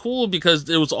 And it was cool because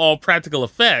it was all practical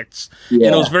effects. Yeah.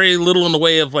 And it was very little in the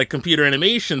way of like computer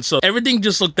animation. So everything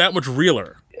just looked that much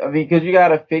realer. I mean, because you got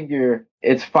to figure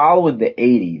it's following the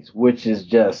 80s, which is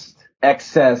just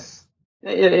excess.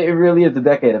 It really is the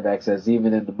decade of excess,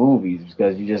 even in the movies,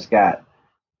 because you just got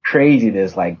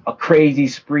craziness, like a crazy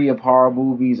spree of horror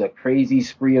movies, a crazy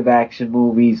spree of action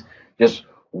movies, just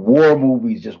war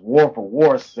movies, just war for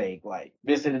war's sake, like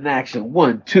Missing in Action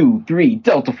 1, 2, 3,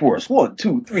 Delta Force 1,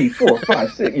 2, 3, 4,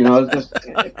 5, 6. You know, it's just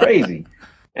crazy.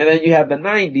 And then you have the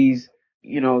 90s.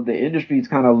 You know, the industry's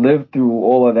kind of lived through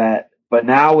all of that, but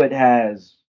now it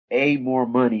has A, more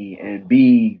money, and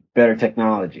B, better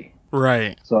technology.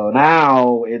 Right. So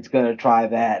now it's gonna try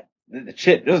that.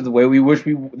 Shit, this is the way we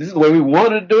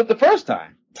wanted to do it the first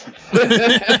time.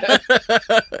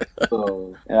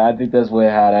 So yeah, I think that's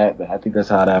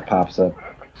how that pops up.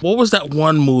 What was that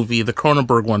one movie, the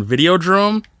Cronenberg one,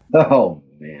 Videodrome? Oh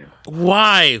man.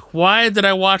 Why did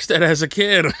I watch that as a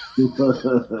kid?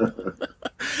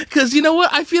 Because you know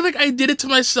what? I feel like I did it to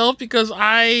myself because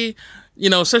you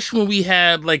know, especially when we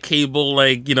had like cable,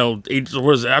 like, you know, I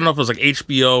don't know if it was like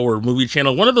HBO or Movie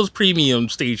Channel, one of those premium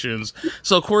stations.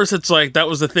 So of course it's like, that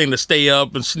was the thing, to stay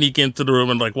up and sneak into the room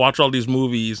and like watch all these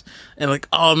movies. And like,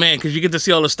 oh man, because you get to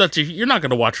see all the stuff you're not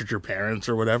going to watch with your parents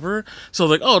or whatever. So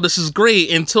like, oh, this is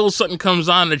great, until something comes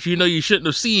on that you know you shouldn't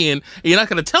have seen. And you're not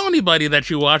going to tell anybody that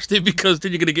you watched it, because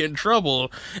then you're going to get in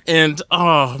trouble. And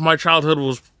oh, my childhood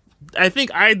was, I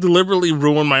think I deliberately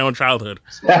ruined my own childhood.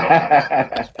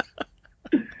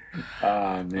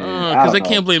 Oh man, because I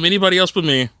can't blame anybody else but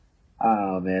me.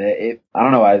 Oh man, I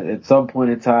don't know. At some point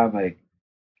in time, like,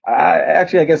 I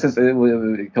guess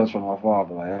it comes from my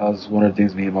father. Like, that was one of the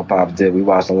things me and my pops did. We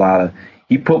watched a lot of.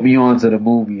 He put me on to the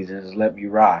movies and just let me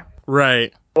rock.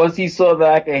 Right. Once he saw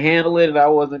that I could handle it and I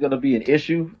wasn't going to be an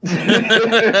issue,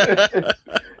 I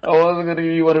wasn't going to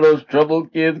be one of those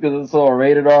troubled kids because I saw a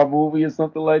rated R movie or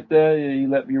something like that. Yeah, he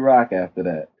let me rock after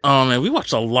that. Oh man, we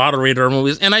watched a lot of rated R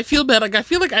movies, and I feel bad. Like, I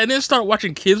feel like I didn't start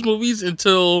watching kids movies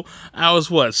until I was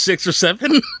 6 or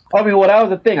 7. I mean, well, that was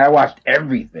the thing. I watched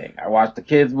everything. I watched the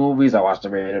kids movies. I watched the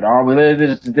rated R movies. It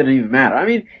just didn't even matter. I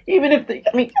mean, even if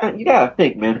you gotta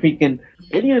think, man. Freaking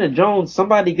Indiana Jones.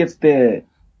 Somebody gets their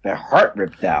their heart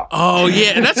ripped out. Oh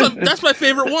yeah, and that's my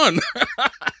favorite one.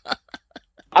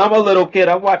 I'm a little kid.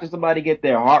 I'm watching somebody get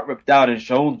their heart ripped out and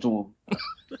shown to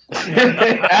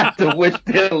them. After which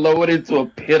they're lowered into a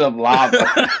pit of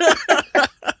lava.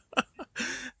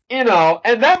 You know,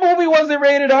 and that movie wasn't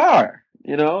rated R.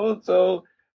 You know, so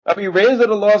I mean, Raiders of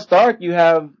the Lost Ark, you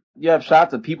have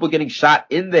shots of people getting shot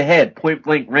in the head, point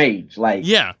blank range, like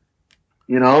Yeah,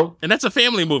 you know, and that's a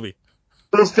family movie.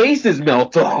 those faces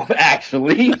melt off.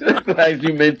 Actually, as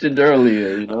you mentioned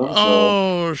earlier, you know.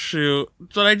 Oh shoot!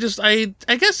 But I guess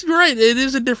you're right. It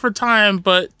is a different time,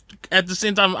 but at the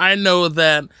same time, I know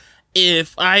that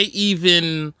if I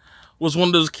even was one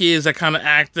of those kids that kind of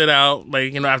acted out,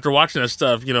 like, you know, after watching that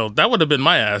stuff, you know, that would have been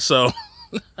my ass. So,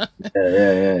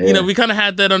 Yeah. you know, we kind of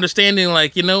had that understanding,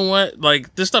 like, you know what,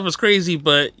 like, this stuff is crazy,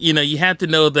 but, you know, you had to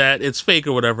know that it's fake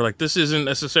or whatever. Like, this isn't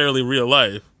necessarily real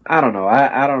life. I don't know.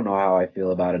 I don't know how I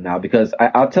feel about it now, because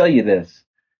I'll tell you this.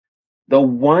 The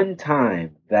one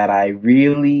time that I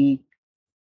really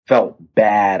felt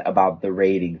bad about the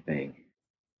rating thing.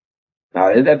 Now,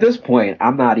 at this point,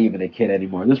 I'm not even a kid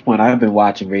anymore. At this point, I've been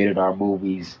watching rated R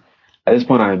movies. At this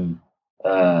point, I'm,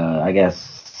 I guess,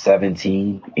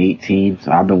 17, 18.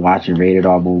 So I've been watching rated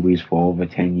R movies for over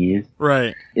 10 years.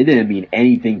 Right. It didn't mean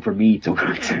anything for me to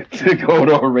go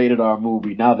to a rated R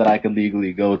movie, now that I can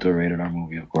legally go to a rated R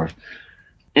movie, of course.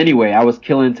 Anyway, I was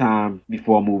killing time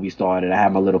before a movie started. I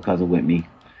had my little cousin with me.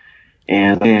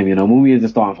 And damn, you know, movie isn't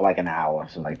starting for like an hour.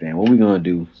 So like, damn, what we gonna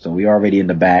do? So we already in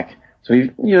the back. So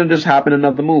we, you know, just hop in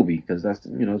another movie, because that's,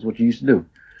 you know, it's what you used to do.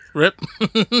 Rip.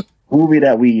 Movie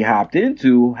that we hopped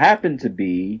into happened to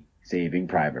be Saving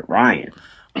Private Ryan.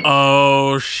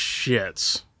 Oh,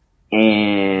 shit.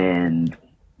 And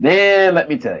man, let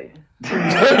me tell you.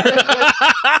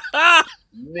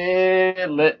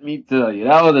 Man, let me tell you.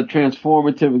 That was a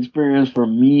transformative experience for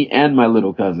me and my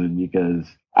little cousin, because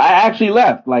I actually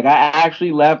left. Like, I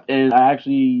actually left, and I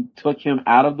actually took him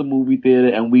out of the movie theater,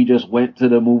 and we just went to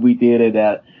the movie theater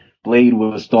that Blade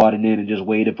was starting in and just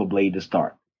waited for Blade to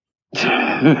start. Because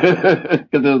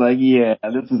it was like, yeah,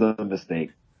 this is a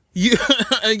mistake. You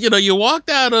know, you walked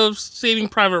out of Saving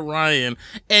Private Ryan,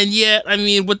 and yet, I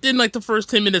mean, within like the first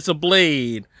 10 minutes of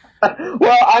Blade.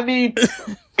 Well, I mean,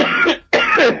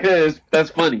 that's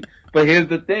funny. But here's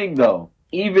the thing, though.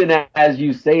 Even as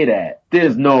you say that,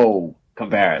 there's no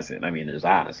comparison. I mean, there's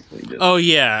honestly. Oh,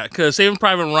 yeah, because Saving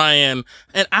Private Ryan,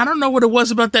 and I don't know what it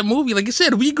was about that movie. Like I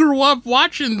said, we grew up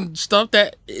watching stuff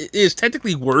that is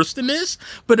technically worse than this,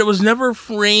 but it was never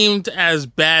framed as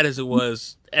bad as it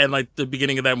was at like the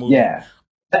beginning of that movie. Yeah.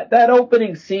 That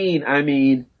opening scene, I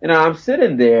mean, you know, I'm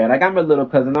sitting there, and I got my little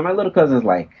cousin. Now, my little cousin's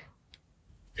like,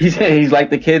 he's like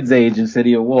the kid's age in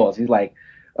City of Walls. He's like,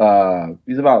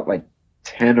 he's about like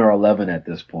 10 or 11 at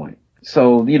this point.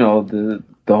 So, you know, the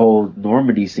whole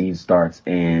Normandy scene starts,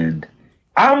 and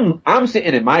I'm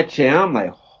sitting in my chair. I'm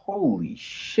like, holy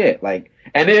shit. Like,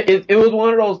 and it was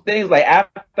one of those things, like,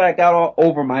 after I got all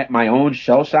over my own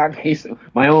shell shock,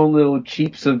 my own little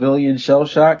cheap civilian shell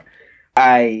shock,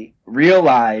 I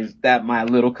realized that my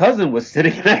little cousin was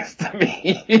sitting next to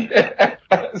me.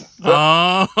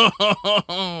 So,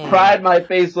 pried my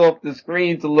face off the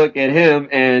screen to look at him,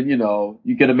 and, you know,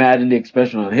 you can imagine the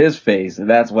expression on his face, and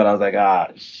that's when I was like, ah,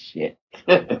 shit.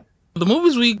 The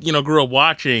movies we, you know, grew up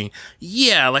watching,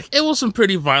 yeah, like, it was some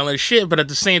pretty violent shit, but at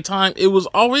the same time, it was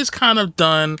always kind of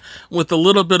done with a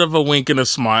little bit of a wink and a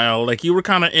smile, like you were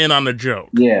kind of in on the joke.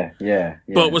 Yeah.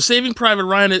 But with Saving Private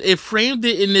Ryan, it framed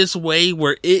it in this way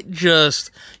where it just,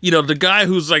 you know, the guy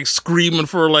who's, like, screaming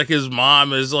for, like, his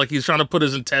mom is, like, he's trying to put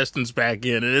his intestines back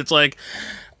in, and it's like,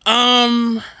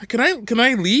 can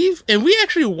I leave? And we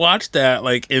actually watched that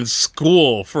like in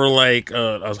school for like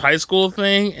a high school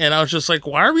thing, and I was just like,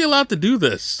 why are we allowed to do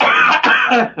this?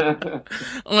 I'm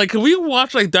like, can we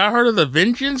watch like Die Hard of the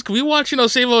Vengeance? Can we watch, you know,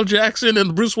 Samuel L. Jackson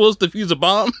and Bruce Willis defuse a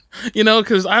bomb? You know,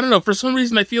 because I don't know, for some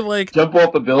reason I feel like jump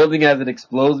off a building as it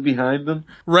explodes behind them.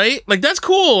 Right? Like, that's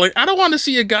cool. Like, I don't want to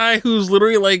see a guy who's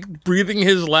literally like breathing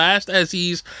his last as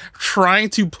he's trying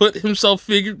to put himself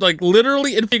like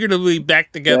literally and figuratively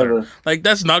back together. Like,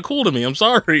 that's not cool to me. I'm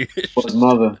sorry. For his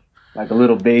mother, like a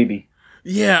little baby.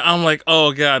 Yeah, I'm like,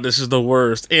 oh god, this is the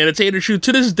worst. And it's hated true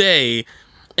to this day.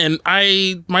 And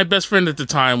my best friend at the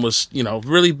time was, you know,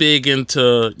 really big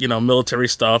into, you know, military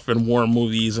stuff and war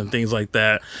movies and things like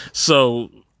that. So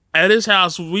at his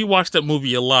house, we watched that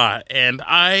movie a lot. And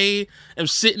I am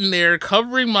sitting there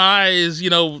covering my eyes, you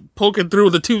know, poking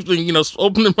through the two, you know,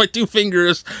 opening my two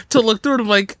fingers to look through it. I'm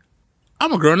like,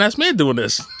 I'm a grown ass man doing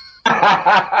this.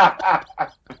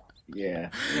 Yeah.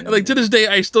 Like to this day,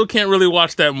 I still can't really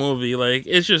watch that movie. Like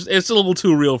it's a little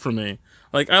too real for me.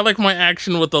 Like I like my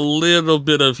action with a little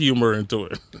bit of humor into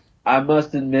it. I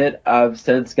must admit, I've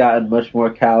since gotten much more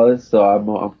callous, so I'm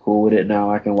cool with it now.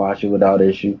 I can watch it without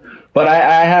issue. But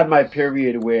I had my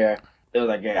period where it was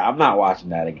like, yeah, I'm not watching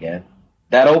that again.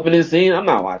 That opening scene, I'm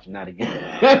not watching that again.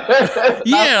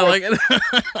 Yeah, like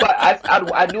but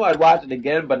I knew I'd watch it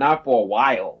again, but not for a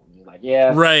while. Like,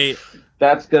 yeah, right.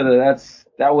 That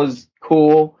was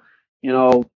cool. You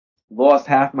know, lost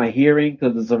half my hearing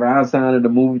because the surround sound in the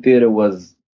movie theater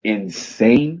was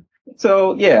insane.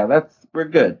 So yeah, we're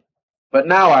good. But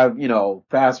now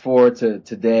fast forward to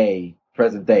today,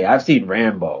 present day. I've seen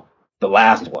Rambo, the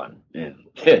last one, and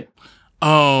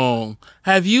Oh,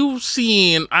 have you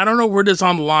seen, I don't know where it is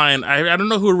online. I don't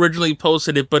know who originally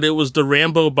posted it, but it was the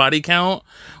Rambo body count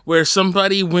where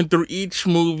somebody went through each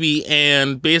movie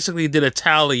and basically did a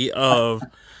tally of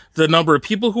the number of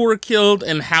people who were killed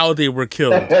and how they were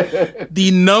killed. The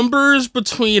numbers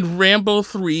between Rambo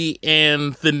 3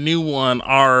 and the new one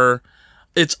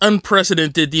it's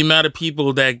unprecedented, the amount of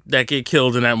people that get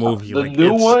killed in that movie. The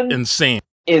new it's one insane.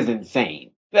 is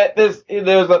insane. There's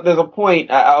a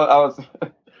point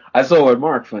I saw with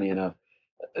Mark, funny enough.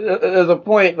 There's a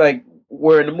point like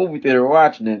we're in the movie theater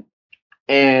watching it,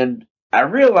 and I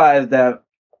realized that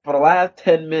for the last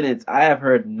 10 minutes I have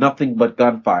heard nothing but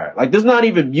gunfire. Like there's not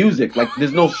even music. Like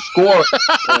there's no score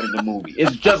in the movie.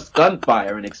 It's just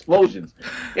gunfire and explosions.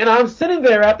 And I'm sitting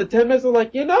there after 10 minutes, I'm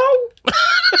like,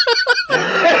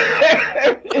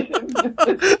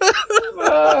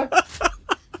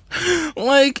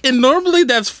 Like, and normally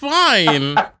that's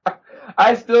fine.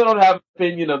 I still don't have an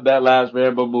opinion of that last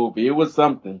Rambo movie. It was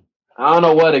something. I don't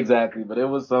know what exactly, but it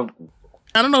was something.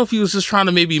 I don't know if he was just trying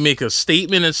to maybe make a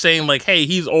statement and saying like, hey,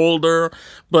 he's older,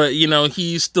 but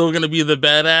he's still going to be the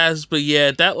badass. But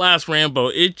yeah, that last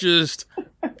Rambo,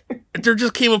 there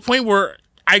just came a point where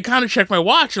I kind of checked my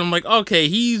watch and I'm like, okay,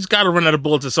 he's got to run out of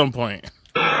bullets at some point.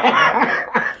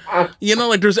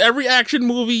 Like there's every action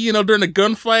movie, during a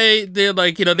gunfight, they're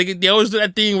like, they always do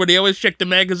that thing where they always check the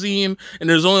magazine and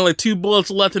there's only like 2 bullets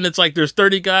left and it's like there's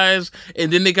 30 guys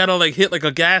and then they gotta like hit like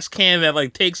a gas can that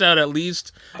like takes out at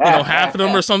least, half of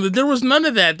them or something. There was none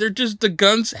of that. The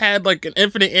guns had like an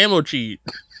infinite ammo cheat.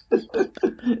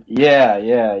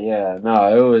 Yeah.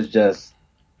 No, it was just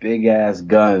big ass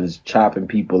guns chopping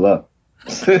people up.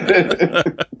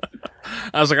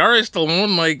 I was like, all right,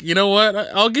 Stallone, like, you know what?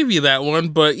 I'll give you that one.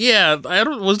 But yeah,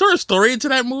 was there a story to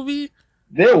that movie?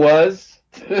 There was.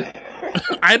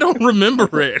 I don't remember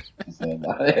it.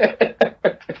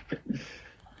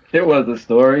 There was a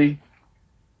story.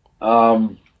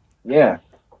 Yeah.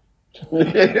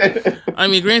 I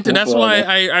mean, granted, that's why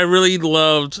I really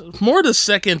loved more the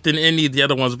second than any of the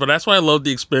other ones, but that's why I loved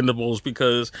the Expendables,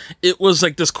 because it was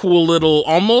like this cool little,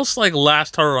 almost like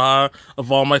last hurrah of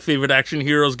all my favorite action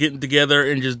heroes getting together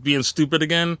and just being stupid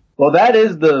again. Well, that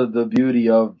is the beauty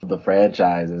of the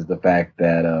franchise, is the fact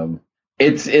that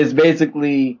it's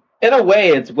basically, in a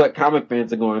way, it's what comic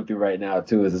fans are going through right now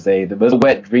too, is to say the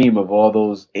wet dream of all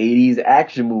those 80s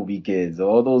action movie kids,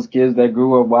 all those kids that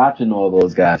grew up watching all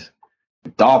those guys.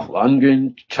 Dolph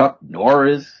Lundgren, Chuck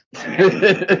Norris. They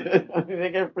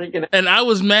get freaking. And I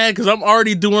was mad because I'm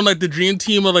already doing like the dream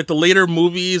team of like the later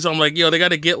movies. I'm like, they got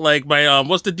to get like my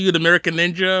what's the dude, American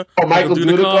Ninja? Oh, Michael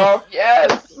Dudikoff.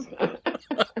 Yes.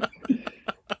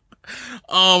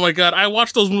 Oh my god, I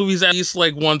watch those movies at least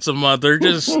like once a month. They're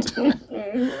just.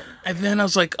 And then I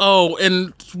was like, oh,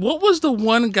 and what was the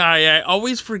one guy? I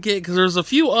always forget because there's a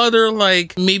few other,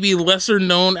 like, maybe lesser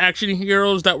known action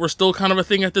heroes that were still kind of a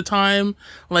thing at the time.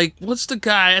 Like, what's the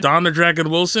guy? Don the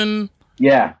Dragon Wilson?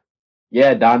 Yeah,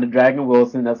 Don the Dragon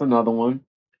Wilson. That's another one.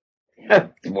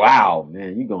 Wow,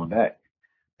 man, you going back.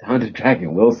 Don the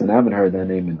Dragon Wilson. I haven't heard that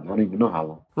name in I don't even know how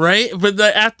long. Right? But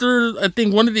after, I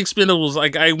think one of the Expendables,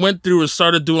 like, I went through and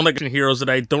started doing, like, heroes that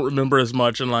I don't remember as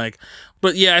much, and, like,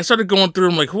 but yeah, I started going through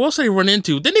them, like, who else did I run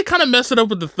into? Then they kind of messed it up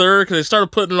with the third, because they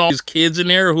started putting all these kids in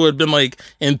there who had been, like,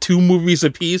 in 2 movies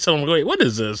apiece, and I'm like, wait, what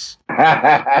is this?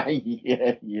 Yeah.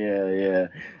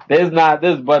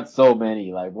 There's but so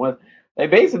many, like, what. They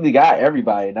basically got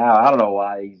everybody now. I don't know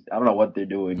why. I don't know what they're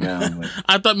doing now.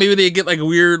 I thought maybe they'd get like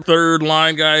weird third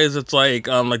line guys. It's like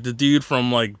the dude from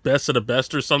like Best of the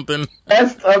Best or something.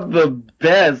 Best of the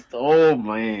Best. Oh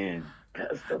man.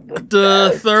 Best of the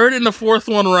Best. Third and the fourth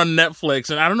one were on Netflix,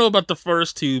 and I don't know about the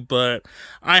first 2, but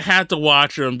I had to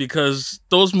watch them because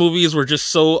those movies were just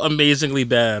so amazingly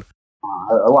bad.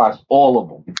 I watched all of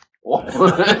them.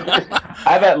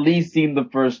 I've at least seen the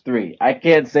first 3. I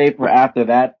can't say for after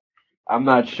that. I'm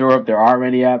not sure if there are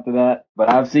any after that, but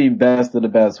I've seen Best of the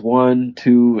Best 1,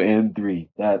 2, and 3.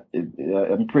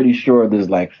 I'm pretty sure there's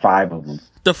like 5 of them.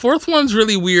 The fourth one's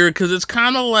really weird because it's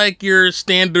kind of like your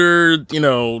standard,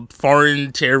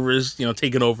 foreign terrorist,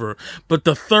 taking over. But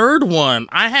the third one,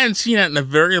 I hadn't seen that in a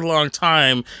very long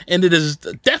time, and it is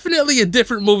definitely a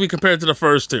different movie compared to the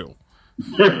first two.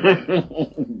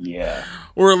 Yeah.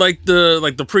 Or like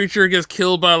the preacher gets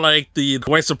killed by like the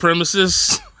white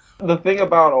supremacists. The thing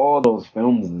about all those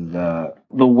films is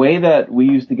the way that we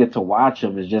used to get to watch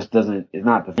them is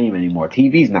not the same anymore.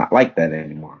 TV's not like that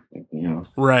anymore.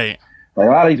 Right. Like a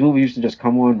lot of these movies used to just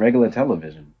come on regular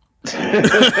television. These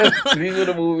are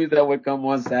the movies that would come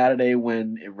on Saturday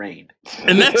when it rained.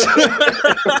 And that's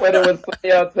when it was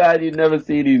sunny outside, you'd never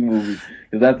see these movies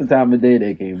because that's the time of day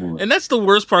they came on. And that's the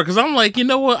worst part because I'm like, you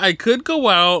know what? I could go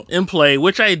out and play,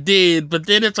 which I did, but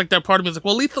then it's like that part of me is like,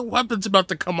 well, Lethal Weapon's about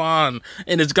to come on,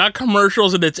 and it's got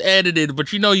commercials and it's edited,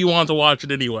 but you want to watch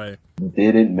it anyway. It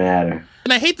didn't matter.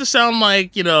 And I hate to sound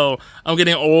like, I'm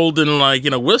getting old and like,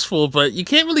 wistful, but you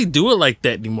can't really do it like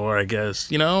that anymore, I guess.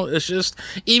 It's just,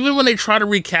 even when they try to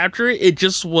recapture it, it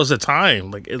just was a time.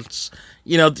 Like, it's,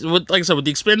 like I said, with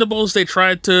the Expendables, they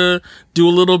tried to do a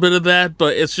little bit of that,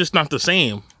 but it's just not the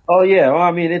same. Oh, yeah. Well,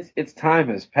 I mean, it's time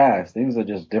has passed. Things are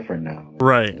just different now.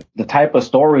 Right. The type of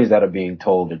stories that are being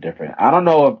told are different. I don't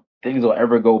know if things will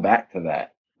ever go back to that.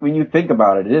 When you think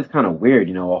about it, it is kind of weird,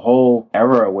 a whole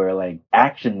era where like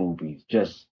action movies,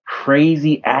 just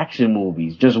crazy action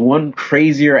movies, just one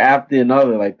crazier after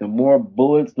another. Like the more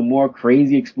bullets, the more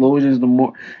crazy explosions, the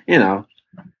more,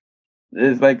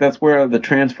 it's like that's where the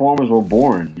Transformers were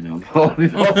born, all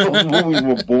those movies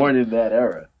were born in that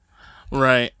era.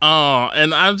 Right. Oh,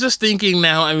 and I'm just thinking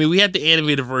now, I mean, we had the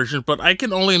animated version, but I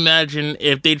can only imagine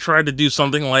if they tried to do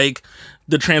something like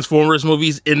the Transformers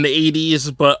movies in the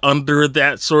 80s, but under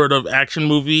that sort of action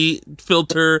movie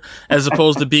filter, as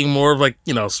opposed to being more of like,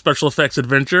 special effects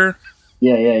adventure.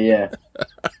 Yeah.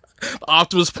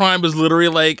 Optimus Prime is literally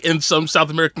like in some South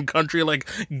American country, like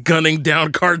gunning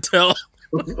down cartel.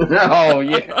 Oh,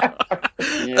 yeah.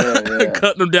 Yeah.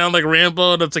 Cutting them down like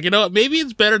Rambo. And it's like, maybe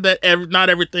it's better that not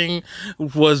everything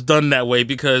was done that way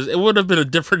because it would have been a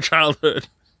different childhood.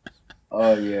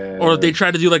 Oh, yeah. Or if they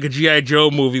tried to do like a G.I. Joe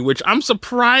movie, which I'm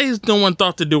surprised no one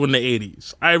thought to do in the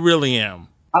 80s. I really am.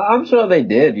 I'm sure they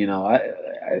did,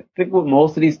 I think with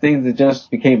most of these things, it's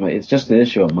just an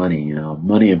issue of money,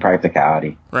 money and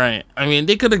practicality. Right. I mean,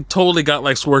 they could have totally got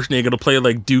like Schwarzenegger to play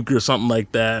like Duke or something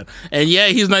like that. And yeah,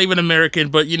 he's not even American,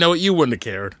 but you know what? You wouldn't have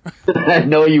cared. I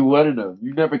know you wouldn't have.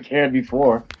 You never cared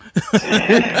before.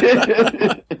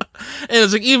 And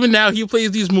it's like, even now he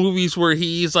plays these movies where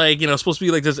he's like, supposed to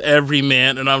be like this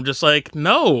everyman. And I'm just like,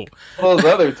 no. Those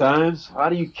other times, how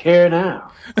do you care now?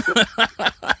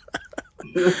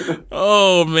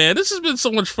 Oh man, this has been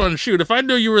so much fun. Shoot, if I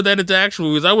knew you were that into action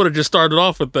movies, I would have just started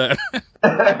off with that.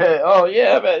 Oh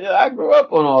yeah, man. I grew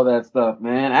up on all that stuff,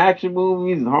 man. Action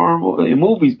movies, horror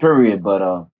movies, period.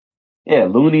 But yeah,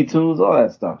 Looney Tunes, all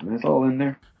that stuff, man. It's all in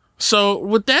there. So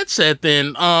with that said,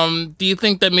 then, do you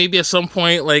think that maybe at some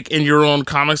point, like in your own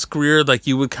comics career, like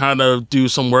you would kind of do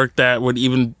some work that would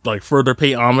even like further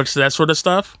pay homage to that sort of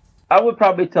stuff? I would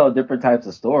probably tell different types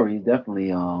of stories.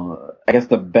 Definitely, I guess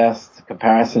the best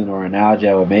comparison or analogy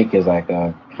I would make is like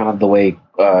kind of the way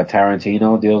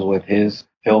Tarantino deals with his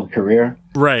film career.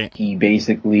 Right. He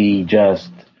basically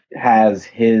just has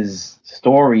his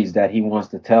stories that he wants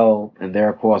to tell, and they're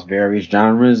across various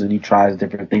genres, and he tries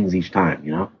different things each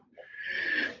time,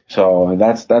 So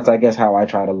that's I guess how I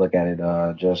try to look at it.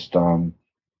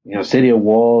 City of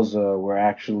Walls, we're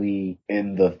actually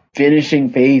in the finishing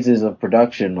phases of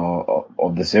production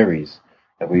of the series.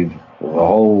 The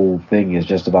whole thing is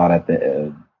just about at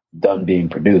the done being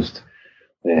produced,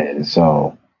 and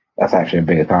so that's actually a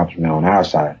big accomplishment on our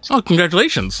side. Oh,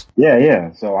 congratulations!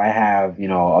 Yeah. So I have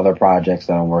other projects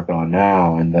that I'm working on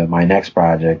now, and my next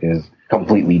project is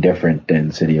completely different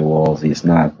than City of Walls. It's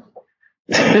not.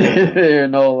 There are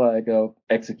no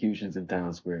executions in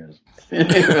town squares. Then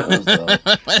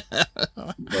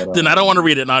I don't want to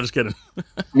read it. No, I'm just kidding.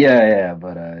 Yeah,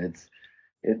 but it's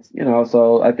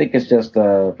so I think it's just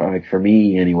like for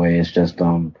me anyway. It's just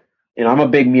I'm a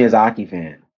big Miyazaki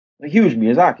fan, a huge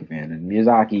Miyazaki fan, and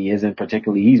Miyazaki isn't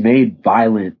particularly. He's made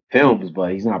violent films,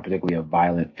 but he's not particularly a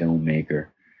violent filmmaker.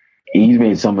 He's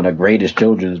made some of the greatest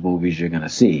children's movies you're gonna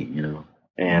see,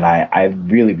 And I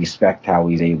really respect how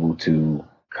he's able to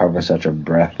cover such a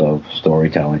breadth of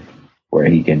storytelling, where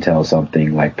he can tell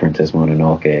something like Princess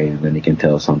Mononoke, and then he can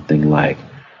tell something like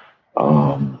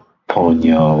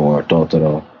Ponyo or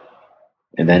Totoro,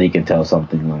 and then he can tell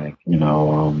something like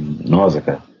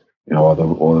Nausicaa. or the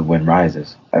wind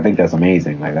rises. I think that's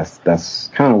amazing. Like that's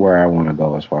kind of where I want to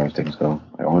go as far as things go.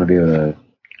 I want to be able to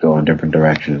go in different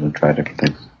directions and try different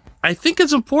things. I think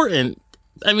it's important.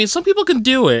 I mean, some people can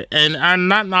do it, and I'm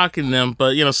not knocking them,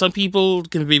 but, you know, some people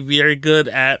can be very good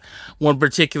at one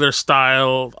particular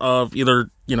style of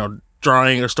either, you know,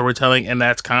 drawing or storytelling, and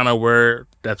that's kind of where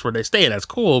they stay. That's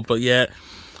cool, but yet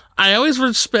I always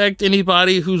respect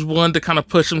anybody who's willing to kind of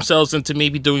push themselves into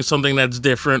maybe doing something that's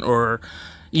different, or,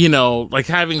 you know, like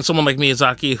having someone like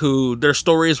Miyazaki who their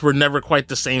stories were never quite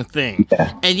the same thing.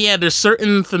 Yeah. And yeah, there's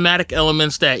certain thematic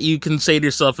elements that you can say to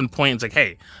yourself and point, it's like,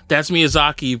 hey, that's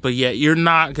Miyazaki, but yet you're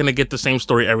not going to get the same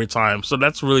story every time. So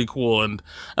that's really cool. And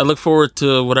I look forward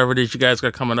to whatever it is you guys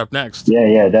got coming up next.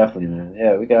 Yeah, definitely, man.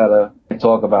 Yeah, we gotta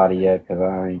talk about it yet because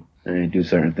I ain't do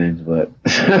certain things, but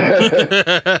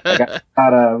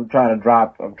I'm trying to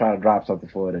drop something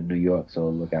for it in New York, so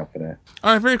look out for that.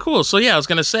 All right, very cool. So yeah, I was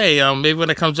gonna say, maybe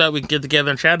when it comes out, we can get together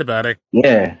and chat about it.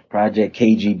 Yeah, Project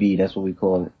KGB, that's what we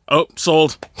call it. Oh,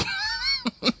 sold.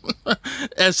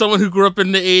 As someone who grew up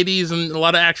in the 80s and a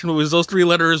lot of action movies, those three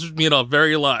letters mean a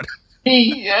very lot.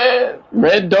 Yeah,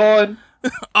 Red Dawn.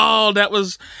 Oh, that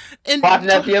was... And watching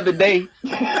that the other day.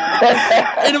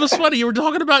 And it was funny. You were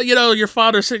talking about, you know, your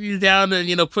father sitting you down and,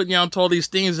 you know, putting you on to all these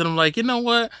things. And I'm like, you know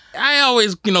what? I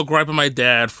always, you know, gripe at my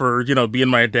dad for, you know, being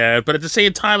my dad. But at the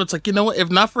same time, it's like, you know what? If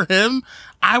not for him,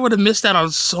 I would have missed out on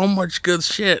so much good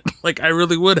shit. Like, I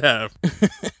really would have.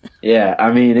 Yeah,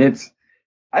 I mean,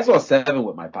 I saw Seven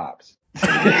with my pops.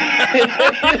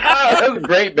 That was a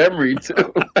great memory,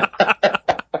 too.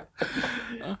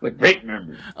 A great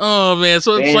memory. Oh man,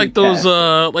 so it's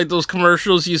Fantastic. like those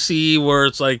commercials you see where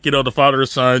it's like, you know, the father and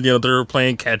son, you know, they're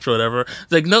playing catch or whatever.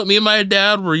 It's like, no, me and my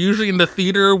dad were usually in the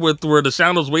theater where the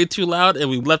sound was way too loud and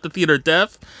we left the theater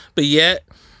deaf, but yet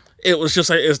it was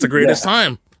just like, it's the greatest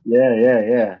time.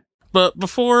 Yeah. But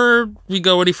before we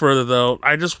go any further, though,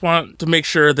 I just want to make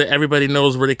sure that everybody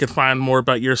knows where they can find more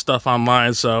about your stuff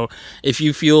online. So if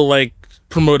you feel like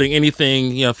promoting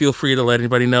anything, you know, feel free to let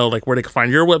anybody know, like, where they can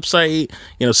find your website,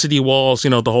 you know, City Walls, you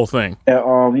know, the whole thing.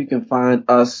 You can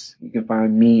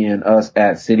find me and us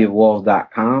at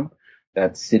cityofwalls.com.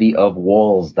 That's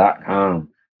cityofwalls.com,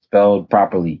 spelled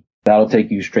properly. That'll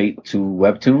take you straight to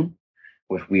Webtoon,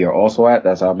 which we are also at.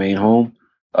 That's our main home.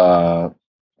 Go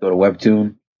to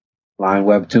Webtoon, Line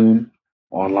Webtoon,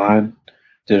 online,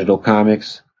 digital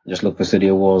comics. Just look for City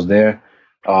of Walls there.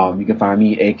 You can find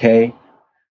me, AK.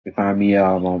 You can find me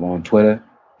on Twitter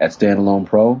at Standalone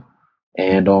Pro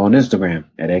and on Instagram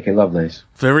at AK Lovelace.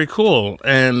 Very cool.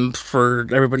 And for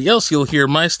everybody else, you'll hear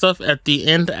my stuff at the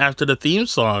end after the theme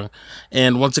song.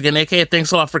 And once again, AK,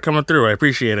 thanks a lot for coming through. I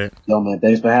appreciate it. Yo, man,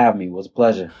 thanks for having me. It was a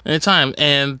pleasure. Anytime.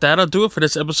 And that'll do it for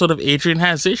this episode of Adrian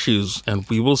Has Issues. And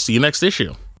we will see you next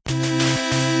issue.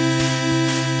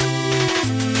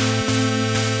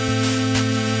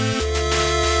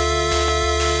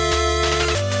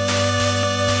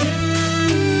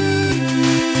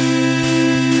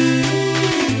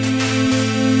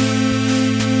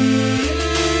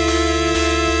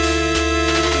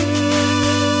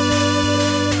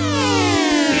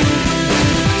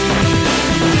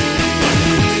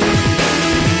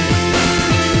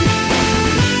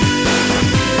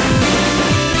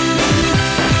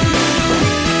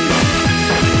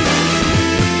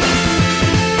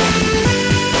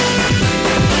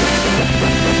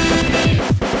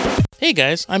 Hey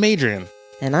guys, I'm Adrian.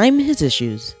 And I'm His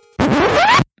Issues.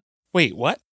 Wait,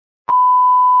 what?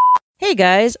 Hey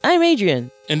guys, I'm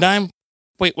Adrian. And I'm...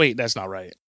 Wait, that's not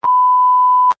right.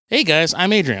 Hey guys,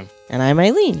 I'm Adrian. And I'm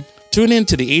Eileen. Tune in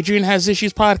to the Adrian Has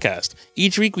Issues podcast.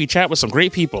 Each week we chat with some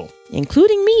great people.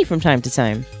 Including me from time to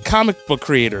time. Comic book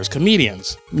creators,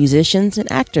 comedians, Musicians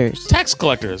and actors. tax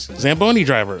collectors, Zamboni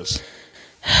drivers.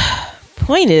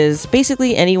 Point is,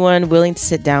 basically anyone willing to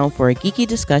sit down for a geeky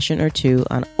discussion or two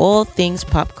on all things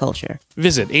pop culture.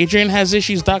 Visit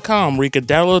AdrianHasIssues.com where you can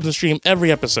download and stream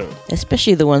every episode.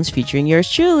 Especially the ones featuring yours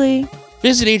truly.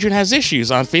 Visit Adrian Has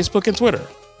Issues on Facebook and Twitter.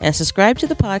 And subscribe to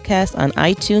the podcast on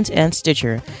iTunes and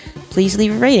Stitcher. Please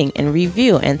leave a rating and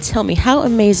review and tell me how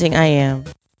amazing I am.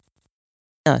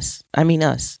 Us.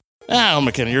 Oh,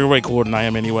 McKenna, you're way cooler than I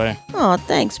am anyway. Aw,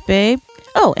 thanks, babe.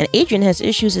 Oh, and Adrian Has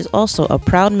Issues is also a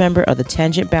proud member of the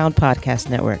Tangent Bound Podcast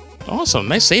Network. Awesome.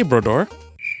 Nice save, Brodor.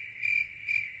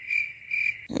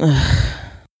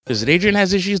 Visit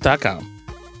AdrianHasIssues.com.